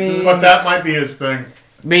name basis. mean- But that might be his thing.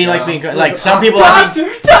 Being like being like Listen, some people. I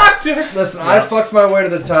think, Doctor! Listen, I fucked my way to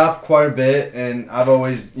the top quite a bit, and I've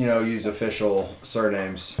always, used official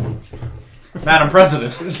surnames. Madam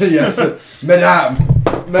President. Yes,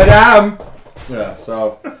 Madame. Yeah,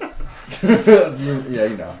 so. Yeah,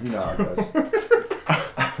 you know how it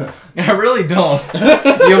goes. I really don't.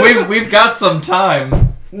 Yeah, we've got some time.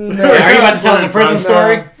 No, are you about to tell us a prison no.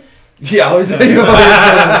 story? Yeah, I was thinking about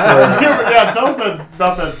Yeah, tell us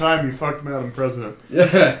about that time you fucked Madam President.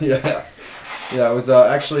 Yeah. It was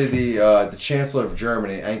actually the Chancellor of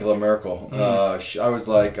Germany, Angela Merkel. I was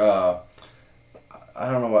like, I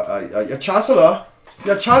don't know what, Chancellor.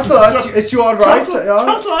 Yeah, Chancellor, is you alright?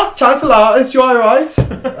 Chancellor. Chancellor, is you alright?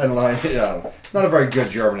 I don't know, not a very good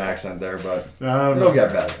German accent there, but it'll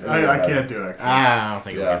get better. I can't do accents. I don't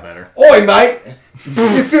think it'll Yeah. get better. Oi, mate!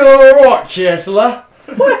 You feeling alright, Chancellor?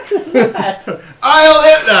 I'll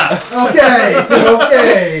hit that.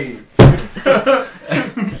 Okay.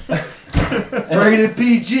 Rated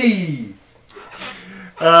PG.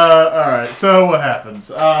 Alright, so what happens?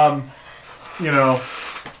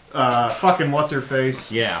 Fucking what's her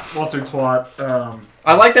face? Yeah. What's her twat?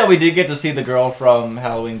 I like that we did get to see the girl from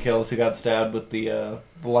Halloween Kills who got stabbed with the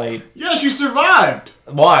light. Yeah, she survived.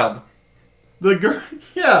 Wild. The girl,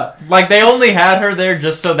 yeah. Like, they only had her there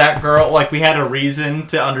just so that girl, like, we had a reason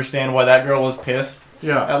to understand why that girl was pissed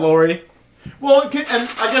Yeah. at Lori. Well, and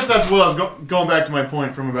I guess that's what I was going back to my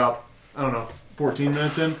point from about, 14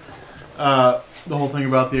 minutes in. The whole thing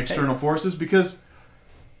about the external forces, because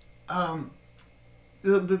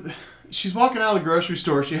she's walking out of the grocery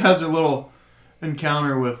store. She has her little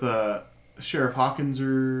encounter with Sheriff Hawkins,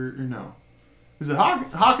 or no. Is it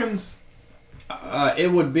Hawkins?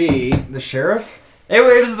 It would be. The sheriff? It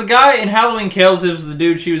was the guy in Halloween Kills. It was the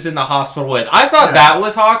dude she was in the hospital with. I thought Yeah. that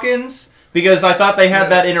was Hawkins because I thought they had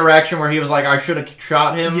that interaction where he was like, I should have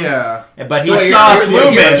shot him. Yeah. But he So stopped you're-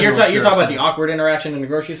 moving. you're- You're talking about the awkward interaction in the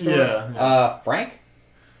grocery store? Yeah. Frank?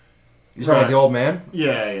 You talking about the old man?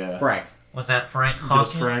 Yeah. Frank. Was that Frank Just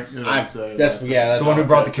Hawkins? Frank. That's That's The one who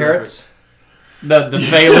brought the carrots? The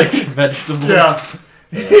phallic vegetable. Yeah.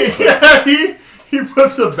 Yeah, he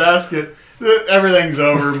puts a basket. Everything's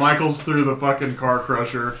over. Michael's through the fucking car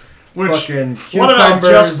crusher. Which, Fucking what did I cucumbers,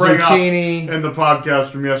 just bring zucchini. up in the podcast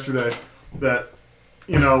from yesterday? That,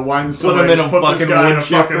 why did Put him somebody in just a put this fucking guy in a wood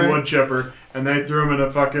fucking chipper. wood chipper, and they threw him in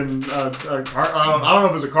a fucking, car, I don't know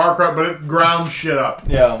if it was a car crush, but it ground shit up.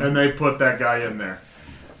 Yeah. And they put that guy in there.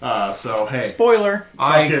 So, hey. Spoiler.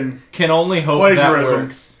 I Fucking can only hope plagiarism. that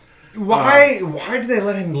works. Why did they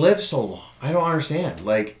let him live so long? I don't understand.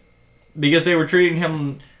 Like, Because they were treating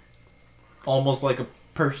him almost like a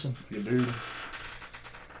person. You dude.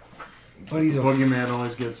 but he's a Boogeyman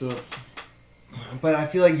always gets up. But I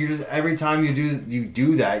feel like you just every time you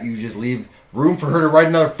do that, you just leave room for her to write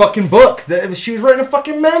another fucking book. She was writing a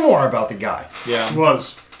fucking memoir about the guy, Yeah. It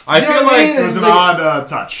was. I You know feel what I like mean? It was an Like- odd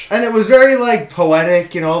touch. and it was very like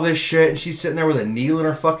poetic and all this shit. And she's sitting there with a needle in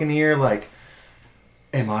her fucking ear, like,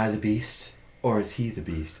 "Am I the beast or is he the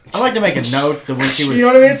beast?" I'd like to make a note that when she was You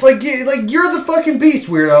know what I mean? It's like you're the fucking beast,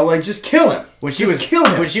 weirdo. Like, just kill him. when she Just was kill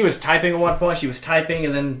him. when she was typing at one point, she was typing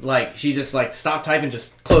and then like she just like stopped typing,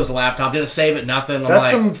 just closed the laptop, didn't save it, nothing. I'm That's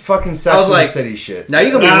like, some fucking I Sex was and like, the City shit. now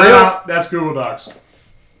you gonna be No, real. that's Google Docs.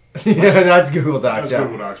 Yeah, that's Google Docs. That's Yeah.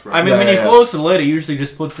 Google Docs, bro. I mean, Yeah, when you yeah. close the lid, it usually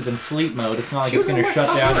just puts it in sleep mode. It's not like it's going to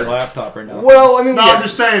shut down your laptop or nothing. Well, I mean, no, yeah, I'm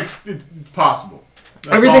just saying it's possible.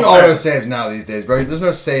 That's everything all I'm auto saying. saves now these days, bro. There's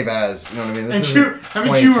no save as. You know what I mean? This And isn't haven't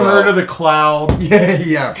you 2012. heard of the cloud? Yeah,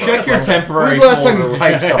 yeah, bro. Check your temporary When's the last time folder. you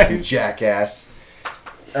typed something, jackass?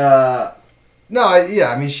 No,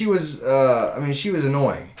 I mean, she was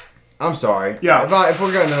annoying. I'm sorry. Yeah. If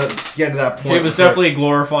we're gonna get to that point, She was definitely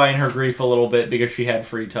glorifying her grief a little bit because she had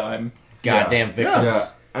free time. goddamn victims. Yeah.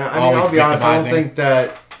 I mean, Always I'll be honest. I don't victimizing. think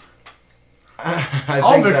that. I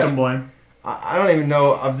All think victim that, blame. I don't even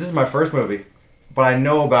know. This is my first movie, but I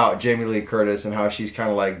know about Jamie Lee Curtis and how she's kind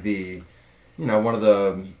of like the, one of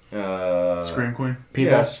the Scream Queen.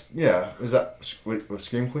 People. Yes, yeah. Is that what,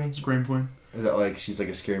 Scream Queen? Scream Queen. Is that like she's like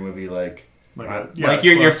a scary movie like? Like your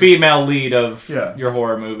classic. female lead of Yeah. your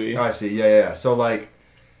horror movie. Oh, I see. Yeah. So like,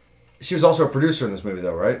 she was also a producer in this movie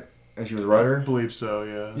though, right? And she was a writer. I believe so.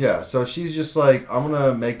 Yeah. Yeah, so she's just like, I'm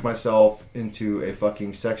gonna make myself into a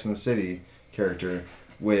fucking Sex and the City character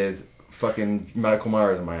with fucking Michael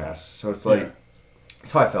Myers in my ass. So it's like,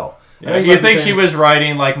 that's how I felt. I Yeah. think You about the think same- she was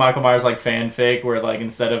writing like Michael Myers like fanfic where like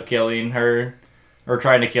instead of killing her or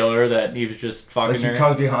trying to kill her that he was just fucking Like he her?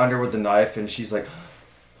 comes behind her with a knife and she's like,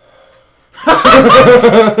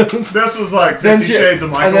 This was like 50 Shades of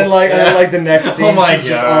Michael. and then like the next scene, Oh my she's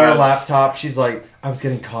just on her God. laptop. She's like, I was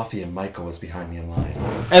getting coffee and Michael was behind me in line.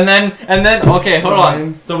 And then okay, hold Fine.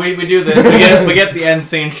 on. So we do this. We get the end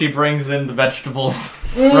scene. She brings in the vegetables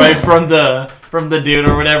right from the dude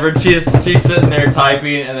or whatever. She's sitting there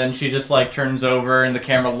typing, and then she just like turns over, and the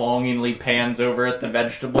camera longingly pans over at the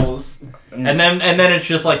vegetables, and then it's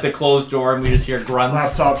just like the closed door, and we just hear grunts.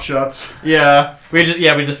 Laptop shuts. Yeah, we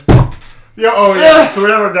just. Yeah. Oh yeah. So we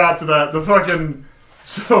never got to that. The fucking.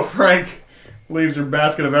 So Frank leaves her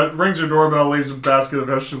basket of rings her doorbell, leaves a basket of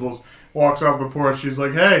vegetables, walks off the porch. She's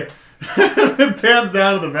like, "Hey," and pans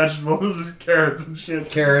down to the vegetables. There's carrots and shit.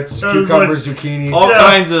 Carrots, And cucumbers, zucchinis, All Yeah.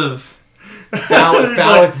 kinds of. phallic He's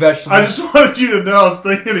like, vegetables. I just wanted you to know I was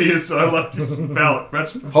thinking of you, so I left you some phallic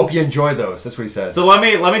vegetables. Hope you enjoy those. That's what he says. So let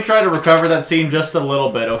me try to recover that scene just a little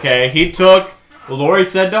bit, okay? He took what Lori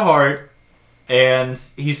said to heart, and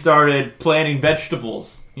he started planting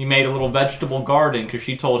vegetables. He made a little vegetable garden because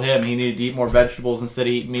she told him he needed to eat more vegetables instead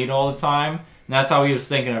of eat meat all the time. And that's how he was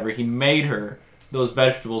thinking of her. He made her those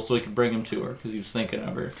vegetables so he could bring them to her because he was thinking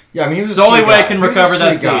of her. Yeah, I mean, he was It's the only sweet way I guy. can He was a recover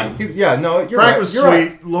that sweet guy. scene. Yeah, no, you're Frank right. was You're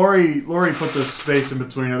sweet. right. Lori put this space in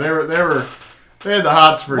between her. They had the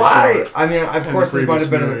hots for each Why? other. I mean, of In course the they might have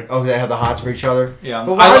been. previous movie. Oh, they had the hots for each other. Yeah,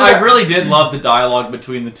 But why did I that- really did love the dialogue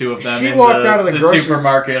between the two of them. She in walked out of the grocery-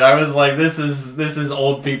 supermarket. I was like, this is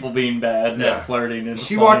old people being bad, Yeah. at flirting. It's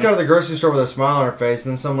She funny. walked out of the grocery store with a smile on her face,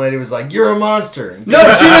 and then some lady was like, "You're a monster." No,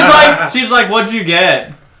 she was like, "What'd you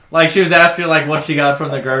get?" Like she was asking like what she got from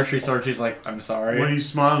the grocery store. She's like, "I'm sorry." What are you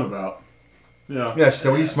smiling about? Yeah. Yeah, she said,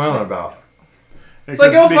 "What are you smiling about?" It's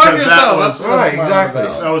like, go fuck because yourself. that was That's what I'm Right, smiling exactly.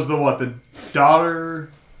 about. that was the daughter,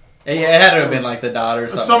 Yeah, it had to have been like the daughter or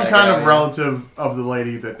something. some like kind that, of yeah. relative of the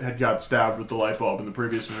lady that had got stabbed with the light bulb in the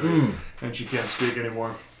previous movie, and she can't speak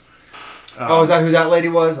anymore. Oh, is that who that lady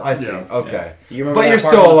was? I see. Yeah. Okay. You remember But that you're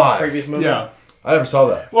part still of the alive. Previous movie? Yeah. I never saw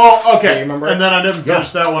that. Well, Do okay. you remember And it? then I didn't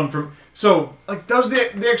finish that one from. So, like, those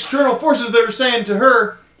the external forces that are saying to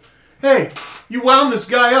her, "Hey, you wound this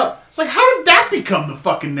guy up." It's like, how did that become the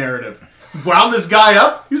fucking narrative? You wound this guy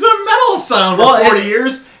up. He was in a mental asylum Well, for 40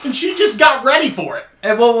 years, and she just got ready for it.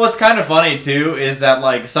 And well, what's kind of funny too is that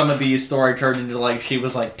like some of these story turned into like she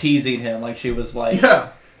was like teasing him, like she was like, Yeah,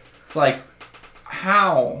 it's like,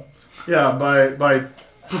 how? yeah. By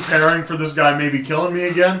preparing for this guy maybe killing me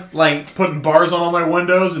again, Like, putting bars on all my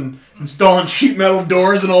windows and installing sheet metal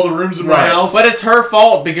doors in all the rooms in my Right. house. but it's her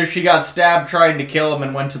fault because she got stabbed trying to kill him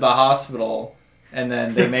and went to the hospital, and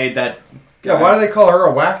then they made that. Yeah, why do they call her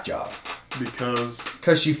a whack job? because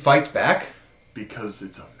Because she fights back?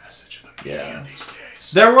 it's a message of the media Yeah. these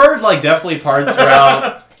days. There were like definitely parts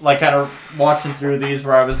throughout, like kind of watching through these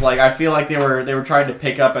where I was like, I feel like they were trying to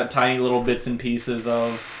pick up at tiny little bits and pieces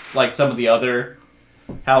of like some of the other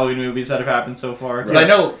Halloween movies that have happened so far. Because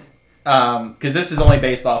Yes. I know, because this is only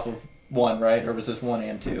based off of one, right? Or was this 1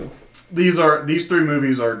 and 2? These 3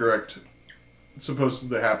 movies are direct, supposed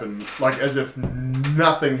to happen like as if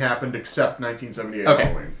nothing happened except 1978 Okay.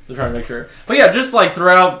 Halloween. So trying to make sure. But yeah, just like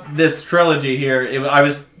throughout this trilogy here, I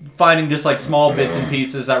was finding just like small bits and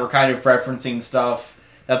pieces that were kind of referencing stuff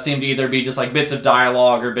that seemed to either be just like bits of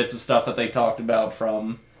dialogue or bits of stuff that they talked about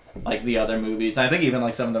from like the other movies. And I think even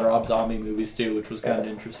like some of the Rob Zombie movies too, which was kind of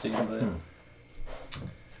interesting. But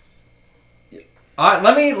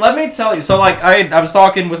let me tell you. So like I was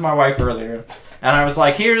talking with my wife earlier, and I was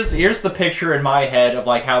like, here's the picture in my head of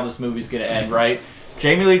like how this movie's gonna end, right?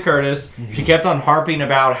 Jamie Lee Curtis, she kept on harping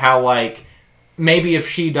about how like maybe if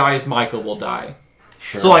she dies, Michael will die.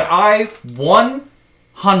 Sure. So like I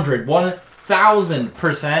 1,000%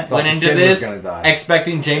 Thought went the into kid was this gonna die.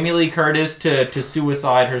 expecting Jamie Lee Curtis to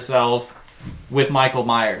suicide herself with Michael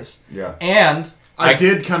Myers. Yeah. And I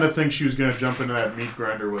did kind of think she was going to jump into that meat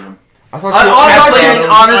grinder with him. I thought Honestly,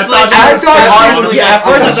 at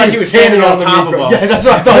first I thought he was standing on top of him. Yeah, that's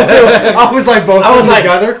what I thought too. I was like, both of them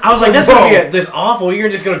together. I was like, that's gonna be this awful. You're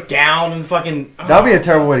gonna just go down and fucking. That'd be a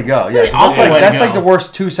terrible way to go. Yeah, 'cause that's like the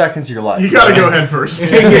worst 2 seconds of your life. You gotta go head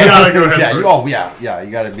first. You gotta go head first.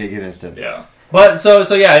 You gotta make it instant. Yeah. But so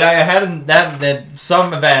yeah, I had that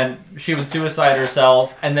some event she would suicide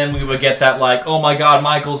herself, and then we would get that like, oh my god,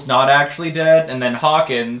 Michael's not actually dead, and then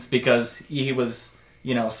Hawkins, because he was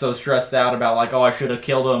so stressed out about like, oh, I should have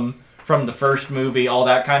killed him from the first movie, all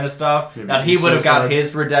that kind of stuff, that he would have got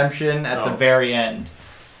his redemption at the very end,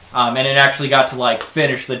 and it actually got to like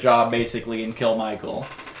finish the job basically and kill Michael.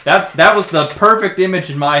 That was the perfect image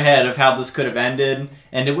in my head of how this could have ended,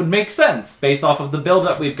 and it would make sense based off of the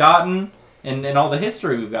build-up we've gotten. And all the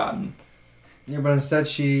history we've gotten. Yeah, but instead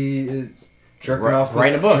she is jerking off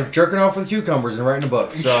writing a book. Jerking off with cucumbers and writing a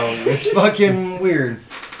book. So it's fucking weird.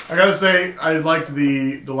 I gotta say, I liked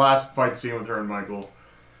the last fight scene with her and Michael.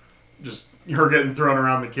 Just her getting thrown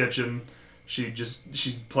around the kitchen. She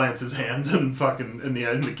plants his hands in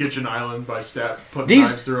the kitchen island by putting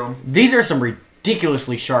knives through him. These are some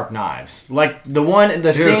ridiculously sharp knives. Like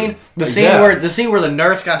the scene where the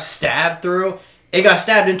nurse got stabbed through. It got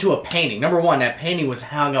stabbed into a painting. Number one, that painting was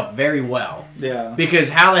hung up very well. Yeah. Because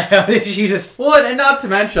how the hell did she just... Well, and not to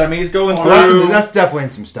mention, I mean, he's going through... That's definitely in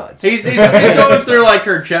some studs. He's going through, like,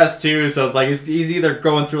 her chest, too, so it's like he's either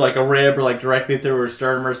going through, like, a rib or, like, directly through her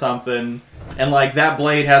sternum or something. And, like, that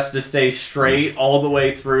blade has to stay straight all the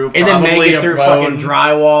way through, and then make it through fucking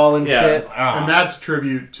drywall and shit. Oh. And that's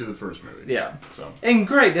tribute to the first movie. Yeah. So. And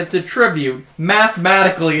great, it's a tribute.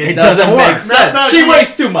 Mathematically, it doesn't make sense. She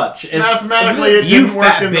weighs too much. Mathematically, it didn't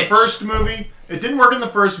work in the first movie. It didn't work in the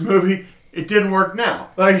first movie. It didn't work now.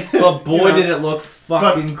 Like, but boy, did it look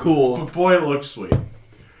fucking cool. But boy, it looked sweet.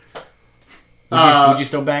 Would you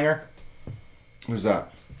still bang her? Who's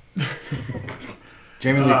that?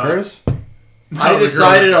 Jamie Lee Curtis? No, I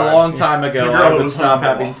decided a long time ago I would stop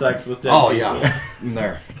having sex with dead people. Yeah. I'm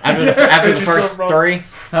there. After the first three?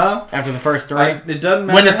 Huh? After the first three? It doesn't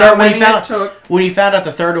matter when you found out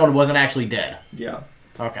the third one wasn't actually dead. Yeah.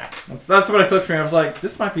 Okay. That's what it clicked for me. I was like,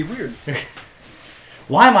 this might be weird.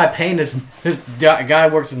 Why am I paying this guy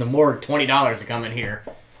who works in the morgue $20 to come in here?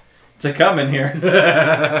 To come in here.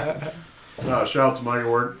 Shout out to Michael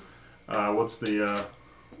Ward. What's the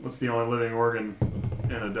only living organ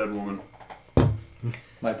in a dead woman?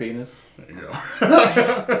 My penis. There you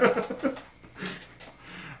go.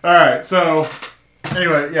 Alright, so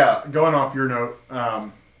anyway, yeah, going off your note,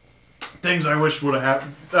 things I wish would have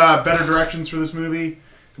had better directions for this movie,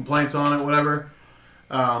 complaints on it, whatever.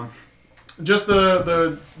 Just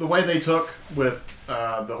the way they took with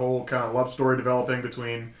the whole kind of love story developing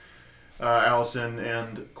between Allison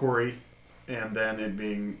and Corey, and then it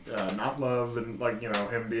being not love, and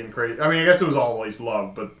him being crazy. I mean, I guess it was always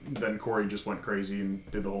love, but then Corey just went crazy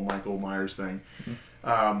and did the whole Michael Myers thing.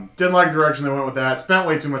 Didn't like the direction they went with that. Spent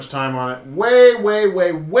way too much time on it.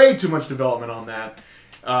 Way too much development on that.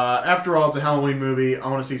 After all, it's a Halloween movie. I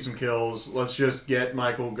want to see some kills. Let's just get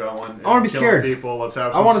Michael going. I want to be scared. People. Let's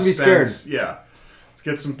have some I want to be suspense. scared. Yeah. Let's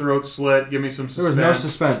get some throats slit. Give me some suspense. There was no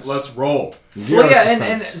suspense. Let's roll. Well, yeah,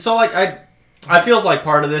 and so I feel like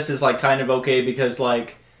part of this is like kind of okay because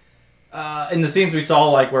like in the scenes we saw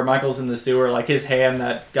like where Michael's in the sewer, like his hand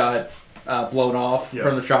that got blown off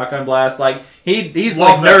from the shotgun blast, like he's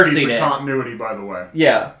Love like that nursing piece of it. continuity, by the way.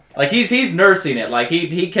 Yeah, like he's nursing it. Like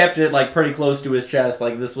he kept it like pretty close to his chest.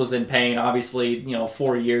 Like this was in pain. Obviously,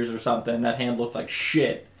 4 years or something. That hand looked like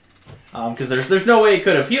shit. Because there's no way it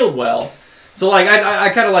could have healed well. So like I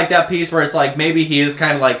kind of like that piece where it's like maybe he is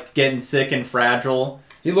kind of like getting sick and fragile.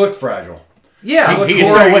 He looked fragile. Yeah, he can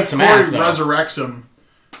still whip some ass. Corey resurrects him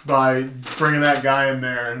by bringing that guy in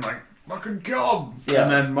there and like fucking kill him. Yeah.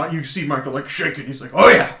 And then you see Michael like shaking. He's like, "Oh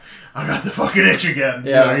yeah, I got the fucking itch again."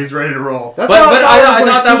 Yeah, he's ready to roll. But I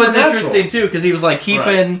thought that was interesting too because he was like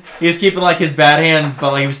keeping like his bad hand,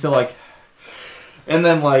 but like he was still like, and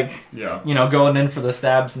then like going in for the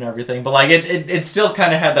stabs and everything. But like it still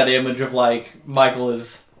kind of had that image of like Michael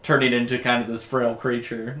is turning into kind of this frail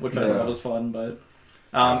creature, which I thought was fun. But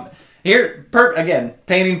here, again,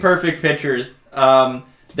 painting perfect pictures.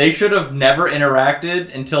 They should have never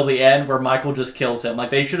interacted until the end where Michael just kills him. Like,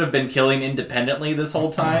 they should have been killing independently this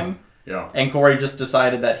whole time. Yeah. And Corey just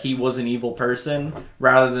decided that he was an evil person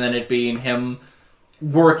rather than it being him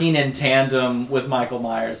working in tandem with Michael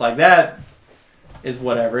Myers. Like, that is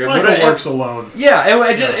whatever. Michael works alone. Yeah,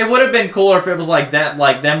 it would have been cooler if it was like that,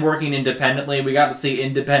 like them working independently. We got to see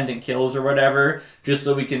independent kills or whatever, just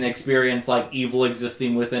so we can experience like evil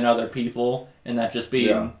existing within other people, and that just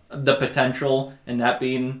being the potential, and that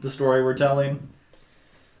being the story we're telling.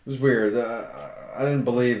 was weird. I didn't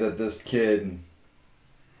believe that this kid.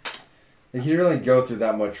 Like, he didn't really go through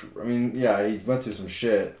that much. I mean, yeah, he went through some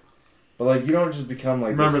shit. But, like, you don't just become,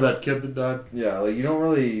 like... Remember that kid that died? Yeah, like, you don't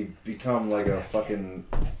really become, like, a fucking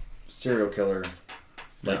serial killer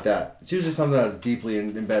like that. It's usually something that's deeply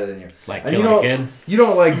embedded in you. Like And killing a kid. You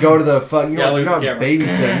don't, like, go to the fuck... You're not camera.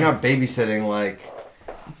 babysitting. You're not babysitting, like...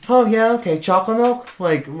 Oh, yeah, okay, chocolate milk?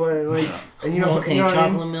 Like, what, like... And you know, Okay, you know what I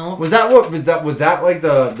mean? chocolate milk. Was that like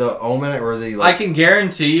the omen or the like? I can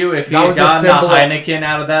guarantee you, if he That had was the gotten a symbol of- Heineken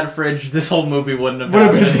out of that fridge, this whole movie wouldn't have would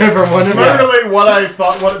have been happened. different, wouldn't it? Yeah. Literally, what I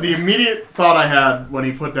thought, what the immediate thought I had when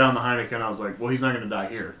he put down the Heineken, I was like, well, he's not going to die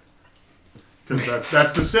here, because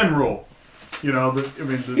that's the sin rule. You know,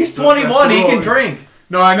 He's 21. He can drink.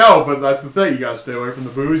 No, I know, but that's the thing. You got to stay away from the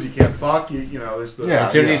booze. You can't fuck. You know, there's the. Yeah.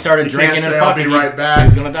 As soon as he started You drinking can't and say, "I'll fucking, be right back." he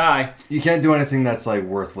was gonna die. You can't do anything that's like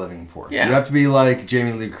worth living for. Yeah. You have to be like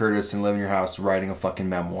Jamie Lee Curtis and live in your house writing a fucking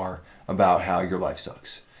memoir about how your life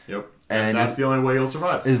sucks. Yep. And that's the only way you'll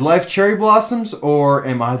survive. Is life cherry blossoms or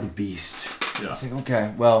am I the beast? Yeah. It's like,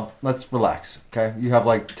 okay, well, let's relax. Okay, you have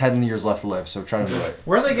like 10 years left to live, so try to do it.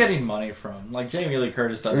 Where are they getting money from? Like, Jamie Lee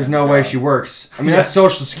Curtis doesn't There's have no a way job. she works. I mean, that's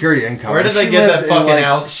Social Security income. Where did they She get lives that in, fucking like,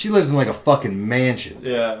 house? She lives in like a fucking mansion.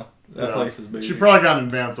 Yeah, that Yeah. place is big. She probably got an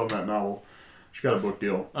advance on that novel. She got a book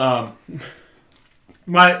deal.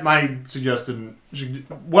 My suggestion,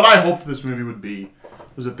 what I hoped this movie would be,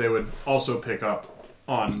 was that they would also pick up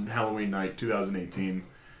on Halloween night 2018,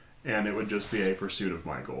 and it would just be a pursuit of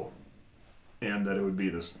Michael, and that it would be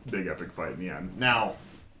this big epic fight in the end. Now,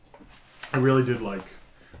 I really did like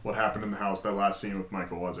what happened in the house, that last scene with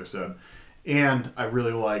Michael, as I said, and I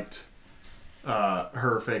really liked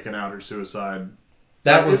her faking out her suicide.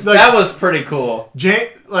 that was Like- that was pretty cool.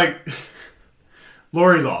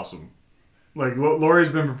 Laurie's awesome. Like, Laurie's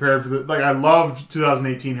been prepared for the... Like, I loved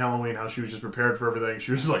 2018 Halloween, how she was just prepared for everything.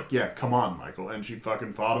 She was like, yeah, come on, Michael. And she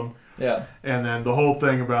fucking fought him. Yeah. And then the whole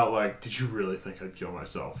thing about, like, did you really think I'd kill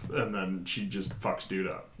myself? And then she just fucks dude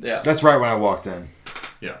up. Yeah. That's right when I walked in.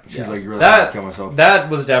 Yeah. She's like, you really That- want to kill myself? That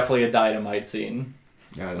was definitely a dynamite scene.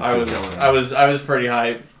 Yeah, I was pretty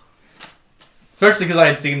hyped. Especially because I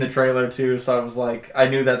had seen the trailer too, so I was like, I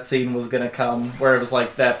knew that scene was gonna come where it was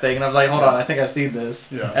like that thing, and I was like, hold on, I think I've seen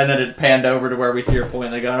this. Yeah. And then it panned over to where we see her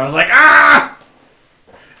pointing the gun, and I was like, ah!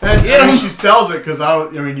 And Get I mean, him! she sells it because, I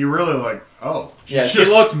mean, you really like, oh. She's Yeah, she just,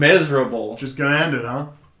 looked miserable. just gonna end it, huh?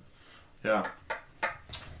 Yeah.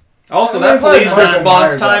 Also, I that mean, like police Michael response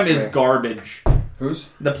Myers, time actually. is garbage. Who's?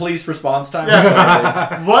 The police response time Yeah. is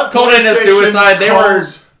garbage. What Called it a PlayStation suicide, they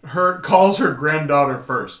calls her granddaughter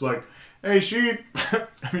first. Like, hey,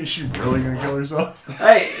 I mean, she really gonna kill herself?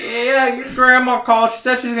 Hey, yeah, your grandma called. She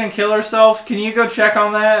said she's gonna kill herself. Can you go check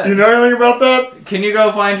on that? You know anything about that? Can you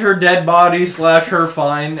go find her dead body / her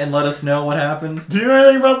find and let us know what happened? Do you know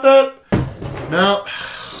anything about that? No.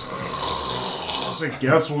 I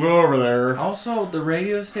guess we'll go over there. Also, the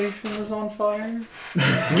radio station was on fire.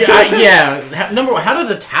 Yeah. Number one, how did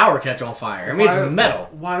the tower catch on fire? I mean, it's metal.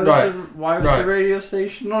 Why was Right. the radio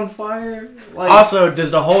station on fire? Like, Also,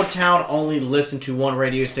 does the whole town only listen to one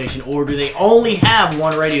radio station, or do they only have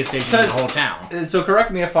one radio station in the whole town? so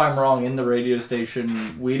correct me if I'm wrong. In the radio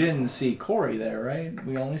station, we didn't see Corey there, right?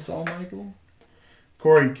 We only saw Michael.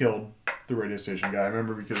 Corey killed the radio station guy. I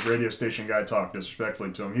remember because radio station guy talked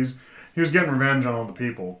disrespectfully to him. He was getting revenge on all the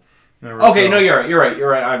people. Remember? Okay, So, no, you're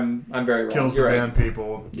right. I'm very wrong. kills You're the right. band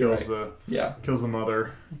people. You're Kills Yeah. kills the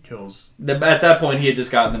mother. Kills. At that point, he had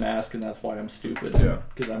just gotten the mask, and that's why I'm stupid. Yeah.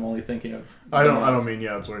 Because I'm only thinking of. I the don't mask. mean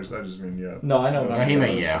yeah. That's what I just mean yeah. No, I know. Or what He I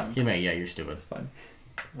meant mean. yeah. He meant yeah. You're stupid. It's fine.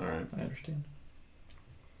 All right. I understand.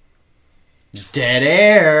 Dead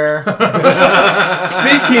air.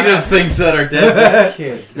 Speaking of things that are dead, that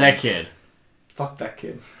kid. That kid. Fuck that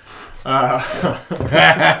kid.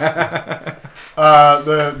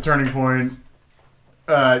 The turning point.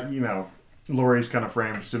 Laurie's kind of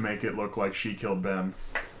framed to make it look like she killed Ben.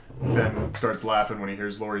 Ben starts laughing when he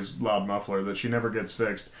hears Laurie's loud muffler that she never gets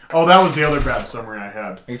fixed. Oh, that was the other bad summary I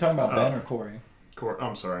had. Are you talking about Ben or Corey?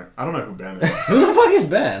 I'm sorry. I don't know who Ben is. Who the fuck is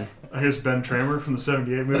Ben? I guess Ben Tramer from the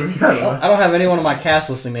 78 movie. I don't have anyone on my cast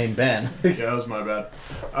listing named Ben. Yeah, that was my bad.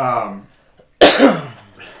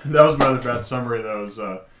 That was my other bad summary. That was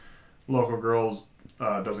local girl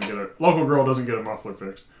doesn't get a muffler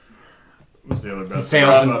fixed. Was the other bad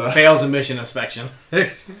summary. Fails a mission inspection.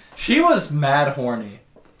 She was mad horny.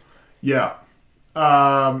 Yeah.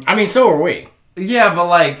 I mean, so are we. Yeah, but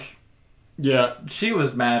like, Yeah. she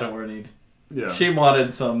was mad horny. Yeah. She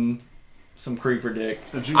wanted some creeper dick.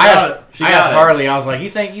 And she I got asked, it. She I got asked it. Harley. I was like, "You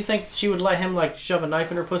think she would let him like shove a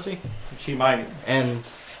knife in her pussy?" She might. And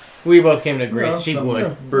we both came to agree No, she so- would.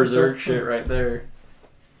 yeah. Berserk shit right there.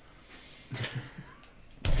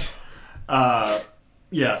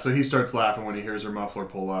 Yeah, so he starts laughing when he hears her muffler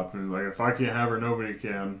pull up, and he's like, if I can't have her, nobody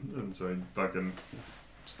can. And so he fucking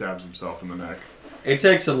stabs himself in the neck. It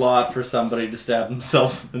takes a lot for somebody to stab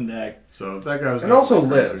themselves in the neck. So that guy was... And also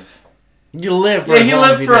crazy. live. You live for Yeah, as he long as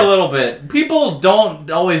lived you for a did. little bit. People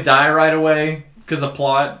don't always die right away because of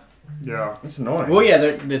plot. Yeah. It's annoying. Well, yeah,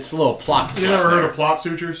 it's a little plot. that's You left never heard there. of plot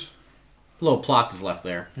sutures? A little plot is left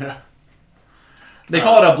there. Yeah. They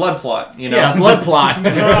call it a blood plot, you know? Yeah, blood plot.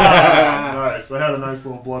 Ah, nice. I had a nice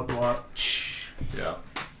little blood plot. Yeah.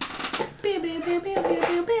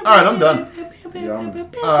 Alright, I'm done.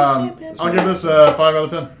 I'll give this a 5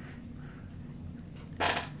 out of 10.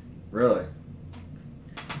 Really?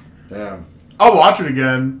 Damn. I'll watch it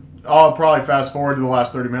again. I'll probably fast forward to the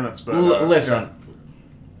last 30 minutes. But Listen,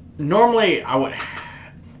 normally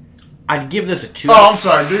I'd give this a 2. Oh, I'm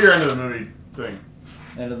sorry. Do your end of the movie thing.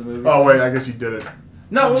 End of the movie. Oh, wait. I guess you did it.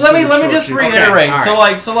 No, Just let me leave it just short, reiterate. okay, So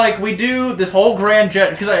alright. like we do this whole grand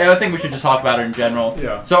because I think we should just talk about it in general.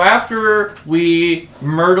 Yeah. So after we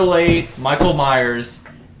murderate Michael Myers,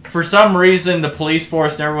 for some reason the police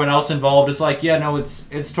force and everyone else involved is like, yeah, no, it's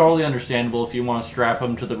totally understandable if you want to strap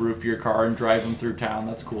him to the roof of your car and drive him through town.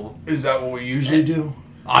 That's cool. Is that what we usually do?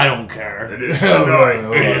 I don't care. It is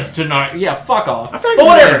tonight. It is tonight. Yeah, fuck off. I feel like But there's an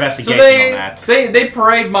whatever. investigation So they, on that. they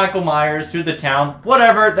parade Michael Myers through the town.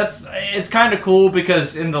 Whatever. It's kind of cool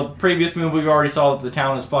because in the previous movie we already saw that the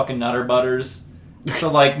town is fucking Nutter Butters.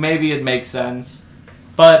 So like maybe it makes sense.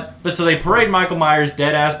 But so they parade Michael Myers'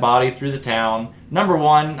 dead ass body through the town. Number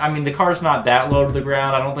one, I mean the car's not that low to the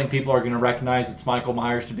ground. I don't think people are gonna recognize it's Michael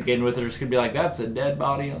Myers to begin with. They're just gonna be like, that's a dead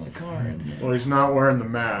body on the car. Well, he's not wearing the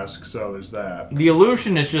mask, so there's that. The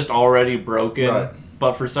illusion is just already broken, Right.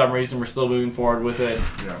 but for some reason we're still moving forward with it.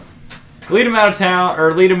 Yeah. Lead him out of town,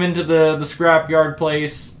 or lead him into the scrapyard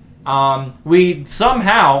place. We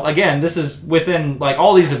somehow, again, this is within, like,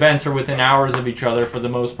 all these events are within hours of each other for the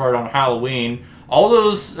most part on Halloween. All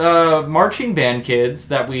those marching band kids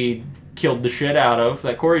that we killed the shit out of,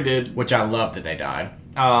 that Corey did. Which I love that they died.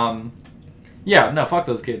 Yeah, no, fuck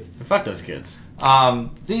those kids. Fuck those kids.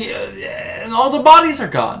 And all the bodies are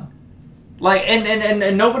gone. Like,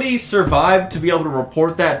 and nobody survived to be able to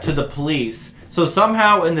report that to the police. So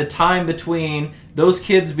somehow in the time between those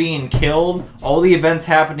kids being killed, all the events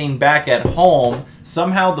happening back at home,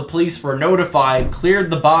 somehow the police were notified, cleared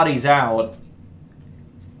the bodies out.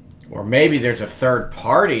 Or maybe there's a third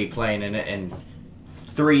party playing in it, and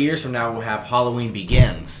 3 years from now we'll have Halloween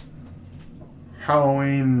Begins.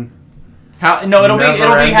 Halloween. It'll be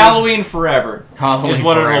Never ending. Halloween forever. Halloween is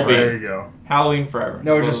what Forever. it'll be. There you go. Halloween forever.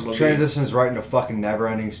 No, it is what just it'll be. transitions right into fucking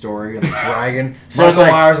never-ending story and the dragon. So Michael it's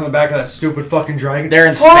like- Myers on the back of that stupid fucking dragon. They're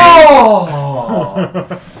in space. Oh!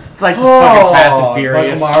 It's like the fucking Fast and Michael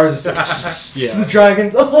Furious. Myers. The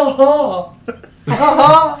dragons.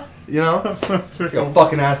 You know? It's like a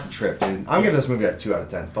fucking acid trip, dude. I'm giving this movie a 2 out of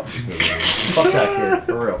 10. Fuck this movie. Fuck that kid.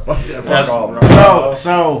 For real. Fuck that. That's Fuck all. wrong. I'm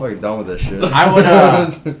So fucking done with this shit. I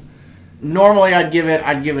would normally I'd give it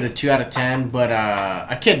a 2 out of 10, but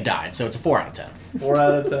a kid died, so it's a 4 out of 10. 4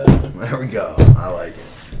 out of 10. There we go. I like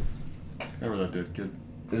it. Never that did, kid.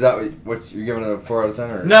 Is that what you're giving it a 4 out of 10?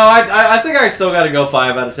 Or? No, I think I still got to go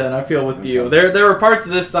 5 out of 10. I feel with you. There were parts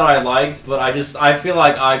of this that I liked, but I feel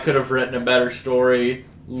like I could have written a better story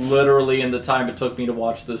literally in the time it took me to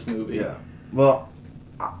watch this movie. Yeah. Well,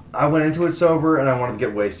 I went into it sober and I wanted to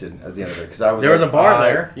get wasted at the end of it because I was. There was a like, bar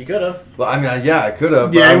there. You could have. Well, I mean, yeah, I could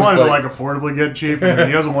have. Yeah, I he was wanted to like affordably get cheap. I mean,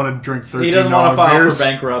 he doesn't want to drink $13 He doesn't want to file beers. for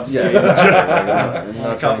bankruptcy. Yeah, exactly. I'm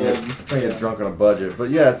not trying to Couple- trying to get drunk on a budget, but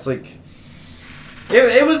yeah, it's like.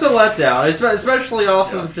 It was a letdown, especially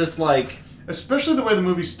off of just like... Especially the way the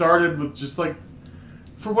movie started with just like,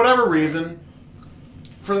 for whatever reason,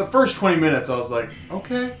 for the first 20 minutes, I was like,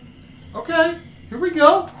 okay, here we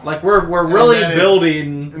go. Like we're really then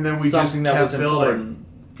building and then we something just that was kept building. important.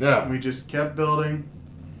 Yeah. We just kept building.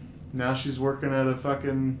 Now she's working at a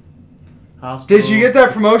fucking hospital. Did you get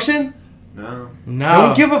that promotion? No. No.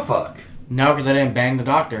 Don't give a fuck. No, because I didn't bang the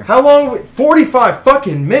doctor. How long? 45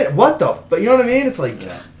 fucking minutes. What the? You know what I mean? It's like,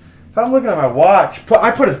 if I'm looking at my watch,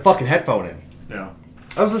 I put a fucking headphone in. Yeah.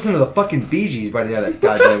 I was listening to the fucking Bee Gees by the end of that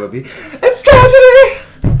goddamn movie. It's tragedy.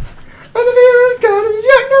 And the feeling's gone and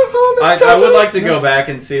yet no home. It's I would tragedy. like to go back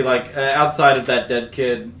and see, like, outside of that dead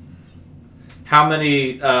kid, how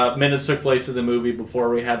many minutes took place in the movie before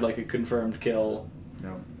we had, like, a confirmed kill.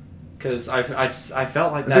 No. Because I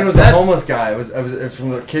felt like I that. think it was the homeless guy. It was from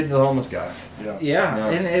the kid to the homeless guy. Yeah. Yeah, Yeah.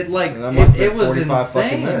 and it like And that must have it been was 45 fucking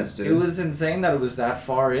insane. minutes, dude. It was insane that it was that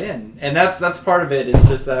far in, and that's part of it. Is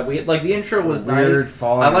just that the intro was Weird nice.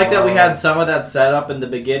 falling I like in that we love. had some of that set up in the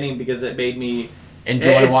beginning because it made me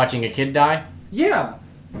Enjoy watching a kid die? Yeah,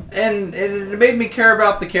 and it made me care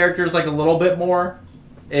about the characters like a little bit more,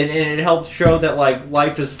 and it helped show that like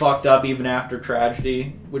life is fucked up even after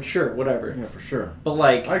tragedy. Which sure, whatever. Yeah, for sure. But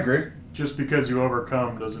like, I agree. Just because you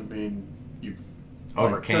overcome doesn't mean you've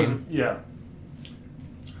Overcame. Yeah.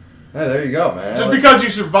 Hey, there you go, man. Just because you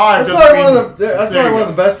survive That's doesn't probably mean... that's There probably you one of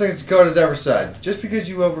go. the best things Dakota's ever said. Just because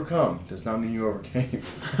you overcome does not mean you overcame.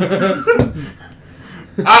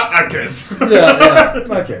 I can. yeah.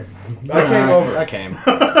 Okay. I came over. I came.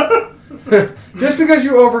 Just because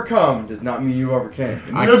you overcome does not mean you overcame.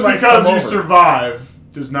 It means Just might because come you over. survive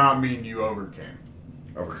does not mean you overcame.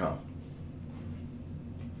 Overcome.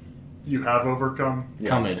 You have overcome. Yeah,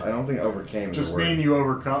 Comed. I don't think overcame is Just a word. mean you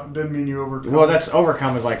overcome. Didn't mean you overcome. Well, that's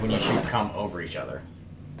overcome is like when you shoot come over each other.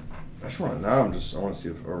 I just want to now. I want to see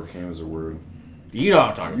if overcame is a word. You know what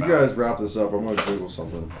I'm talking You about. guys wrap this up. I'm gonna Google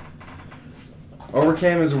something.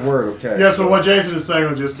 Overcame is a word. Okay. Yes, but what Jason is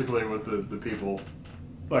saying logistically with the people,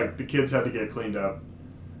 like the kids had to get cleaned up,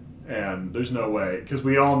 and there's no way because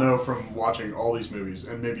we all know from watching all these movies,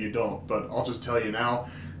 and maybe you don't, but I'll just tell you now,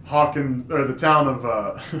 the town of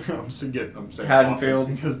I'm saying Haddonfield.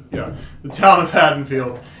 Hawkins because the town of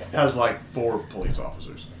Haddonfield has like 4 police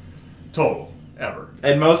officers total ever.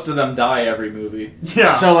 and most of them die every movie.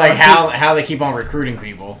 Yeah. So like kids- how they keep on recruiting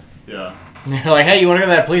people. Yeah. They're like, hey, you want to go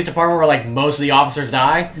to that police department where like most of the officers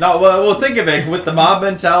die? No, well, think of it with the mob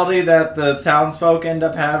mentality that the townsfolk end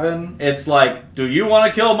up having. It's like, do you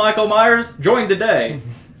want to kill Michael Myers? Join today.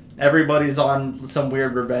 Everybody's on some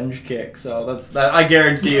weird revenge kick, so that. I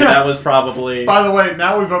guarantee you that was probably. By the way,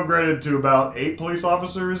 now we've upgraded to about 8 police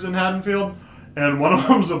officers in Haddonfield, and one of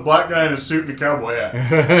them's a black guy in a suit and a cowboy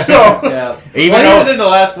hat. So, Yeah. Even Well, though- he was in the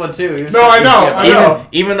last one too. He was No, I know, Yeah, I know.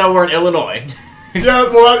 Even though we're in Illinois.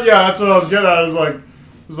 that's what I was getting at.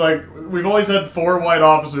 It's like we've always had 4 white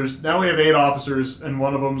officers. Now we have 8 officers, and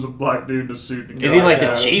one of them's a black dude in a suit. And a Is he like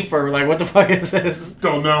cowboy the hat. chief or like what the fuck is this?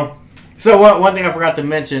 Don't know. So one thing I forgot to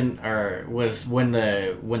mention was when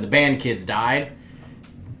the band kids died,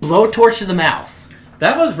 blowtorch to the mouth.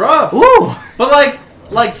 That was rough. Woo! But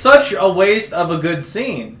like such a waste of a good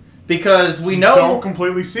scene because we know. Don't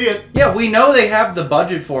completely see it. Yeah, we know they have the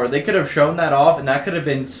budget for it. They could have shown that off, and that could have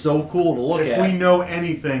been so cool to look If at. we know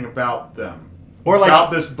anything about them, Or like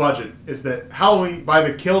about this budget, is that Halloween, by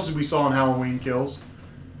the kills we saw in Halloween Kills,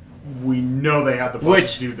 we know they had the budget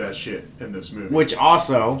Which- to do that shit in this movie. which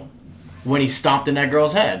also when he stomped in that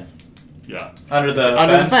girl's head Yeah. under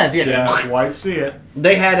the fence, yeah. Quite see it.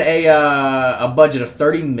 They had a budget of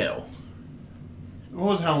 30 mil. What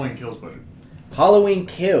was Halloween Kills budget? Halloween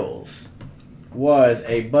Kills was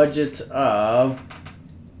a budget of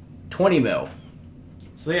 20 mil.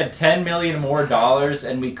 So they had $10 million more dollars,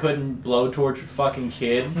 and we couldn't blowtorch a fucking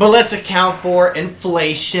kid. But let's account for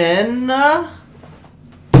inflation.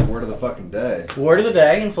 Word of the fucking day. Word of the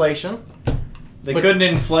day, inflation. They But- couldn't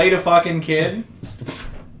inflate a fucking kid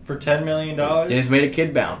for $10 million. They just made a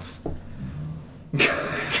kid bounce.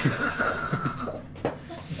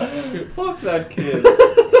 Fuck that kid.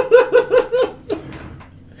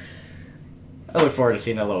 I look forward to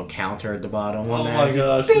seeing a little counter at the bottom. Oh on my that.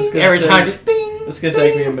 gosh. Bing, It's gonna every take- time, just bing. It's gonna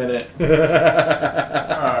take me a minute.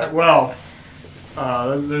 Alright, well,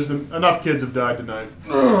 there's enough kids have died tonight.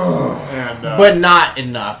 And, But not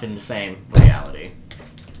enough in the same reality.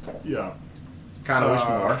 yeah. Kind of wish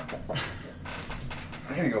Uh, more.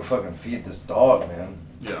 I gotta go fucking feed this dog, man.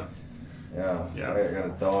 Yeah. Yeah. Yeah. So I got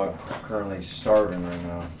a dog currently starving right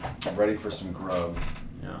now. I'm ready for some grub.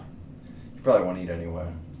 Yeah. You probably won't eat anyway.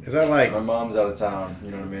 Is that like My mom's out of town, you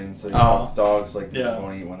know what I mean? So you Oh. know, dogs like they Yeah.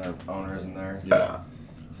 won't eat when their owner isn't there. Yeah.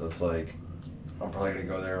 So it's like I'm probably gonna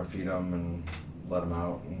go there and feed them and let them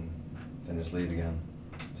out and then just leave again.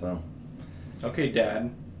 So Okay, Dad.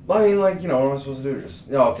 well, I mean, like, you know, what am I supposed to do?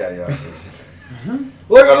 Just okay, yeah.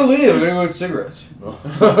 Well, I gotta leave. I'm gonna go get cigarettes.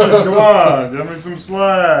 Come on, give me some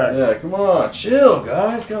slack. Yeah, come on, chill,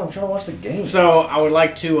 guys. Come on, I'm trying to watch the game. So I would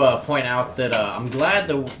like to point out that I'm glad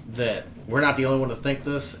that we're not the only one to think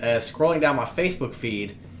this. As scrolling down my Facebook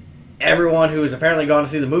feed, everyone who has apparently gone to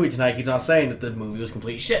see the movie tonight keeps on saying that the movie was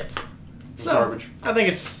complete shit. So Garbage. I think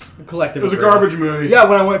it's a collective. It was a agreement. garbage movie. Yeah,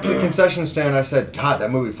 when I went to the concession stand, I said, "God,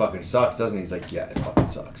 that movie fucking sucks, doesn't it?" He's like, "Yeah, it fucking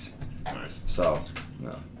sucks." Nice. So,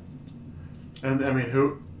 And I mean,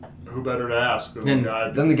 who better to ask than Then- the guy?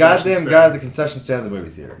 at then the concession goddamn stand? guy at the concession stand at the movie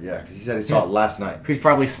theater. Yeah, because he said he saw it last night. He's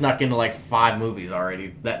probably snuck into like 5 movies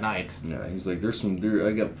already that night. Yeah, he's like,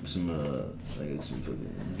 I got some fucking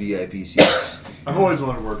VIP seats. I've always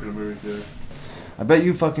wanted to work in a movie theater. I bet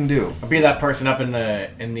you fucking do. I'll be that person up in the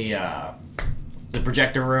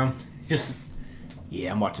projector room. Just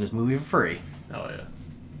I'm watching this movie for free. Hell yeah.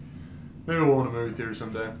 Maybe we'll win a movie theater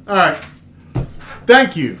someday. All right.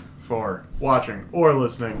 Thank you for watching or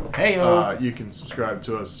listening. Hey, you can subscribe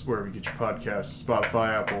to us wherever you get your podcasts,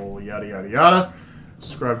 Spotify, Apple, yada, yada, yada.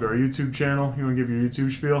 Subscribe to our YouTube channel. You want to give your YouTube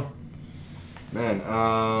spiel? Man,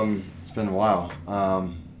 it's been a while.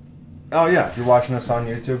 Oh yeah, if you're watching us on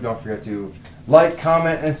YouTube, don't forget to like,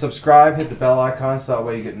 comment, and subscribe. Hit the bell icon so that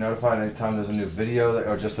way you get notified anytime there's a new video.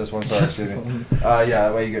 Or just this one, sorry, excuse me. Yeah,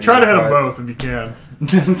 that way you get Try to hit them notified. both if you can. Well,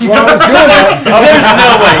 I was good. There's no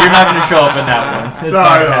way you're not going to show up in that one. It's No,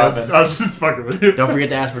 not I going to happen. was just fucking with you. Don't forget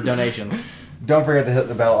to ask for donations. Don't forget to hit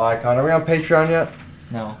the bell icon. Are we on Patreon yet?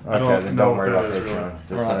 No. I don't Okay, then know don't what worry that about is, really. Patreon. Just,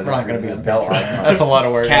 We're not don't going to forget be the on bell Patreon. icon. That's a lot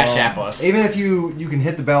of work. Cash app us. Even if you can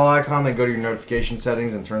hit the bell icon, then go to your notification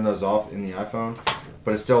settings and turn those off in the iPhone.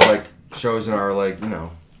 But it still like shows in our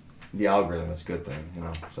the algorithm. It's a good thing,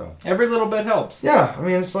 So Every little bit helps. yeah, I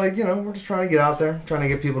mean it's like we're just trying to get out there, trying to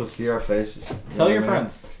get people to see our faces. You Tell know your what I mean?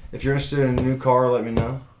 friends. If you're interested in a new car, let me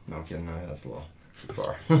know. No, I'm kidding. No, that's a little too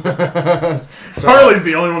far. Harley's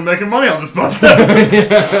the only one making money on this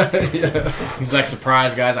podcast. yeah. He's like,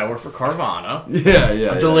 surprise, guys, I work for Carvana.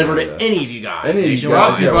 Yeah. Deliver to yeah. any of you guys. Any of you nationwide.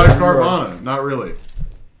 Brought to you Yeah, by well, Carvana. Not really.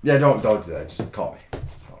 Yeah, don't do that. Just call me.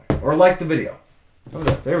 Or like the video.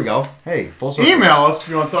 There we go. Hey, full circle. Email us if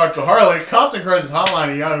you want to talk to Harley. Content Crisis Hotline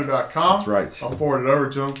at yahoo.com. That's right. I'll forward it over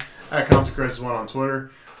to him. At Content Crisis 1 on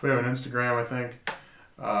Twitter. We have an Instagram, I think.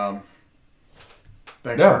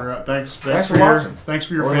 Thanks for for your watching. thanks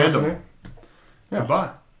for your Or fandom. listening. Yeah. Goodbye.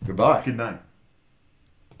 Goodbye. Good night.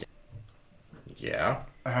 Yeah.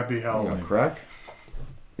 Happy You Halloween. gonna crack?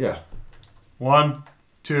 Yeah. 1,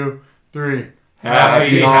 2, 3.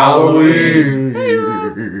 Happy Halloween.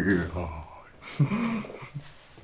 Halloween.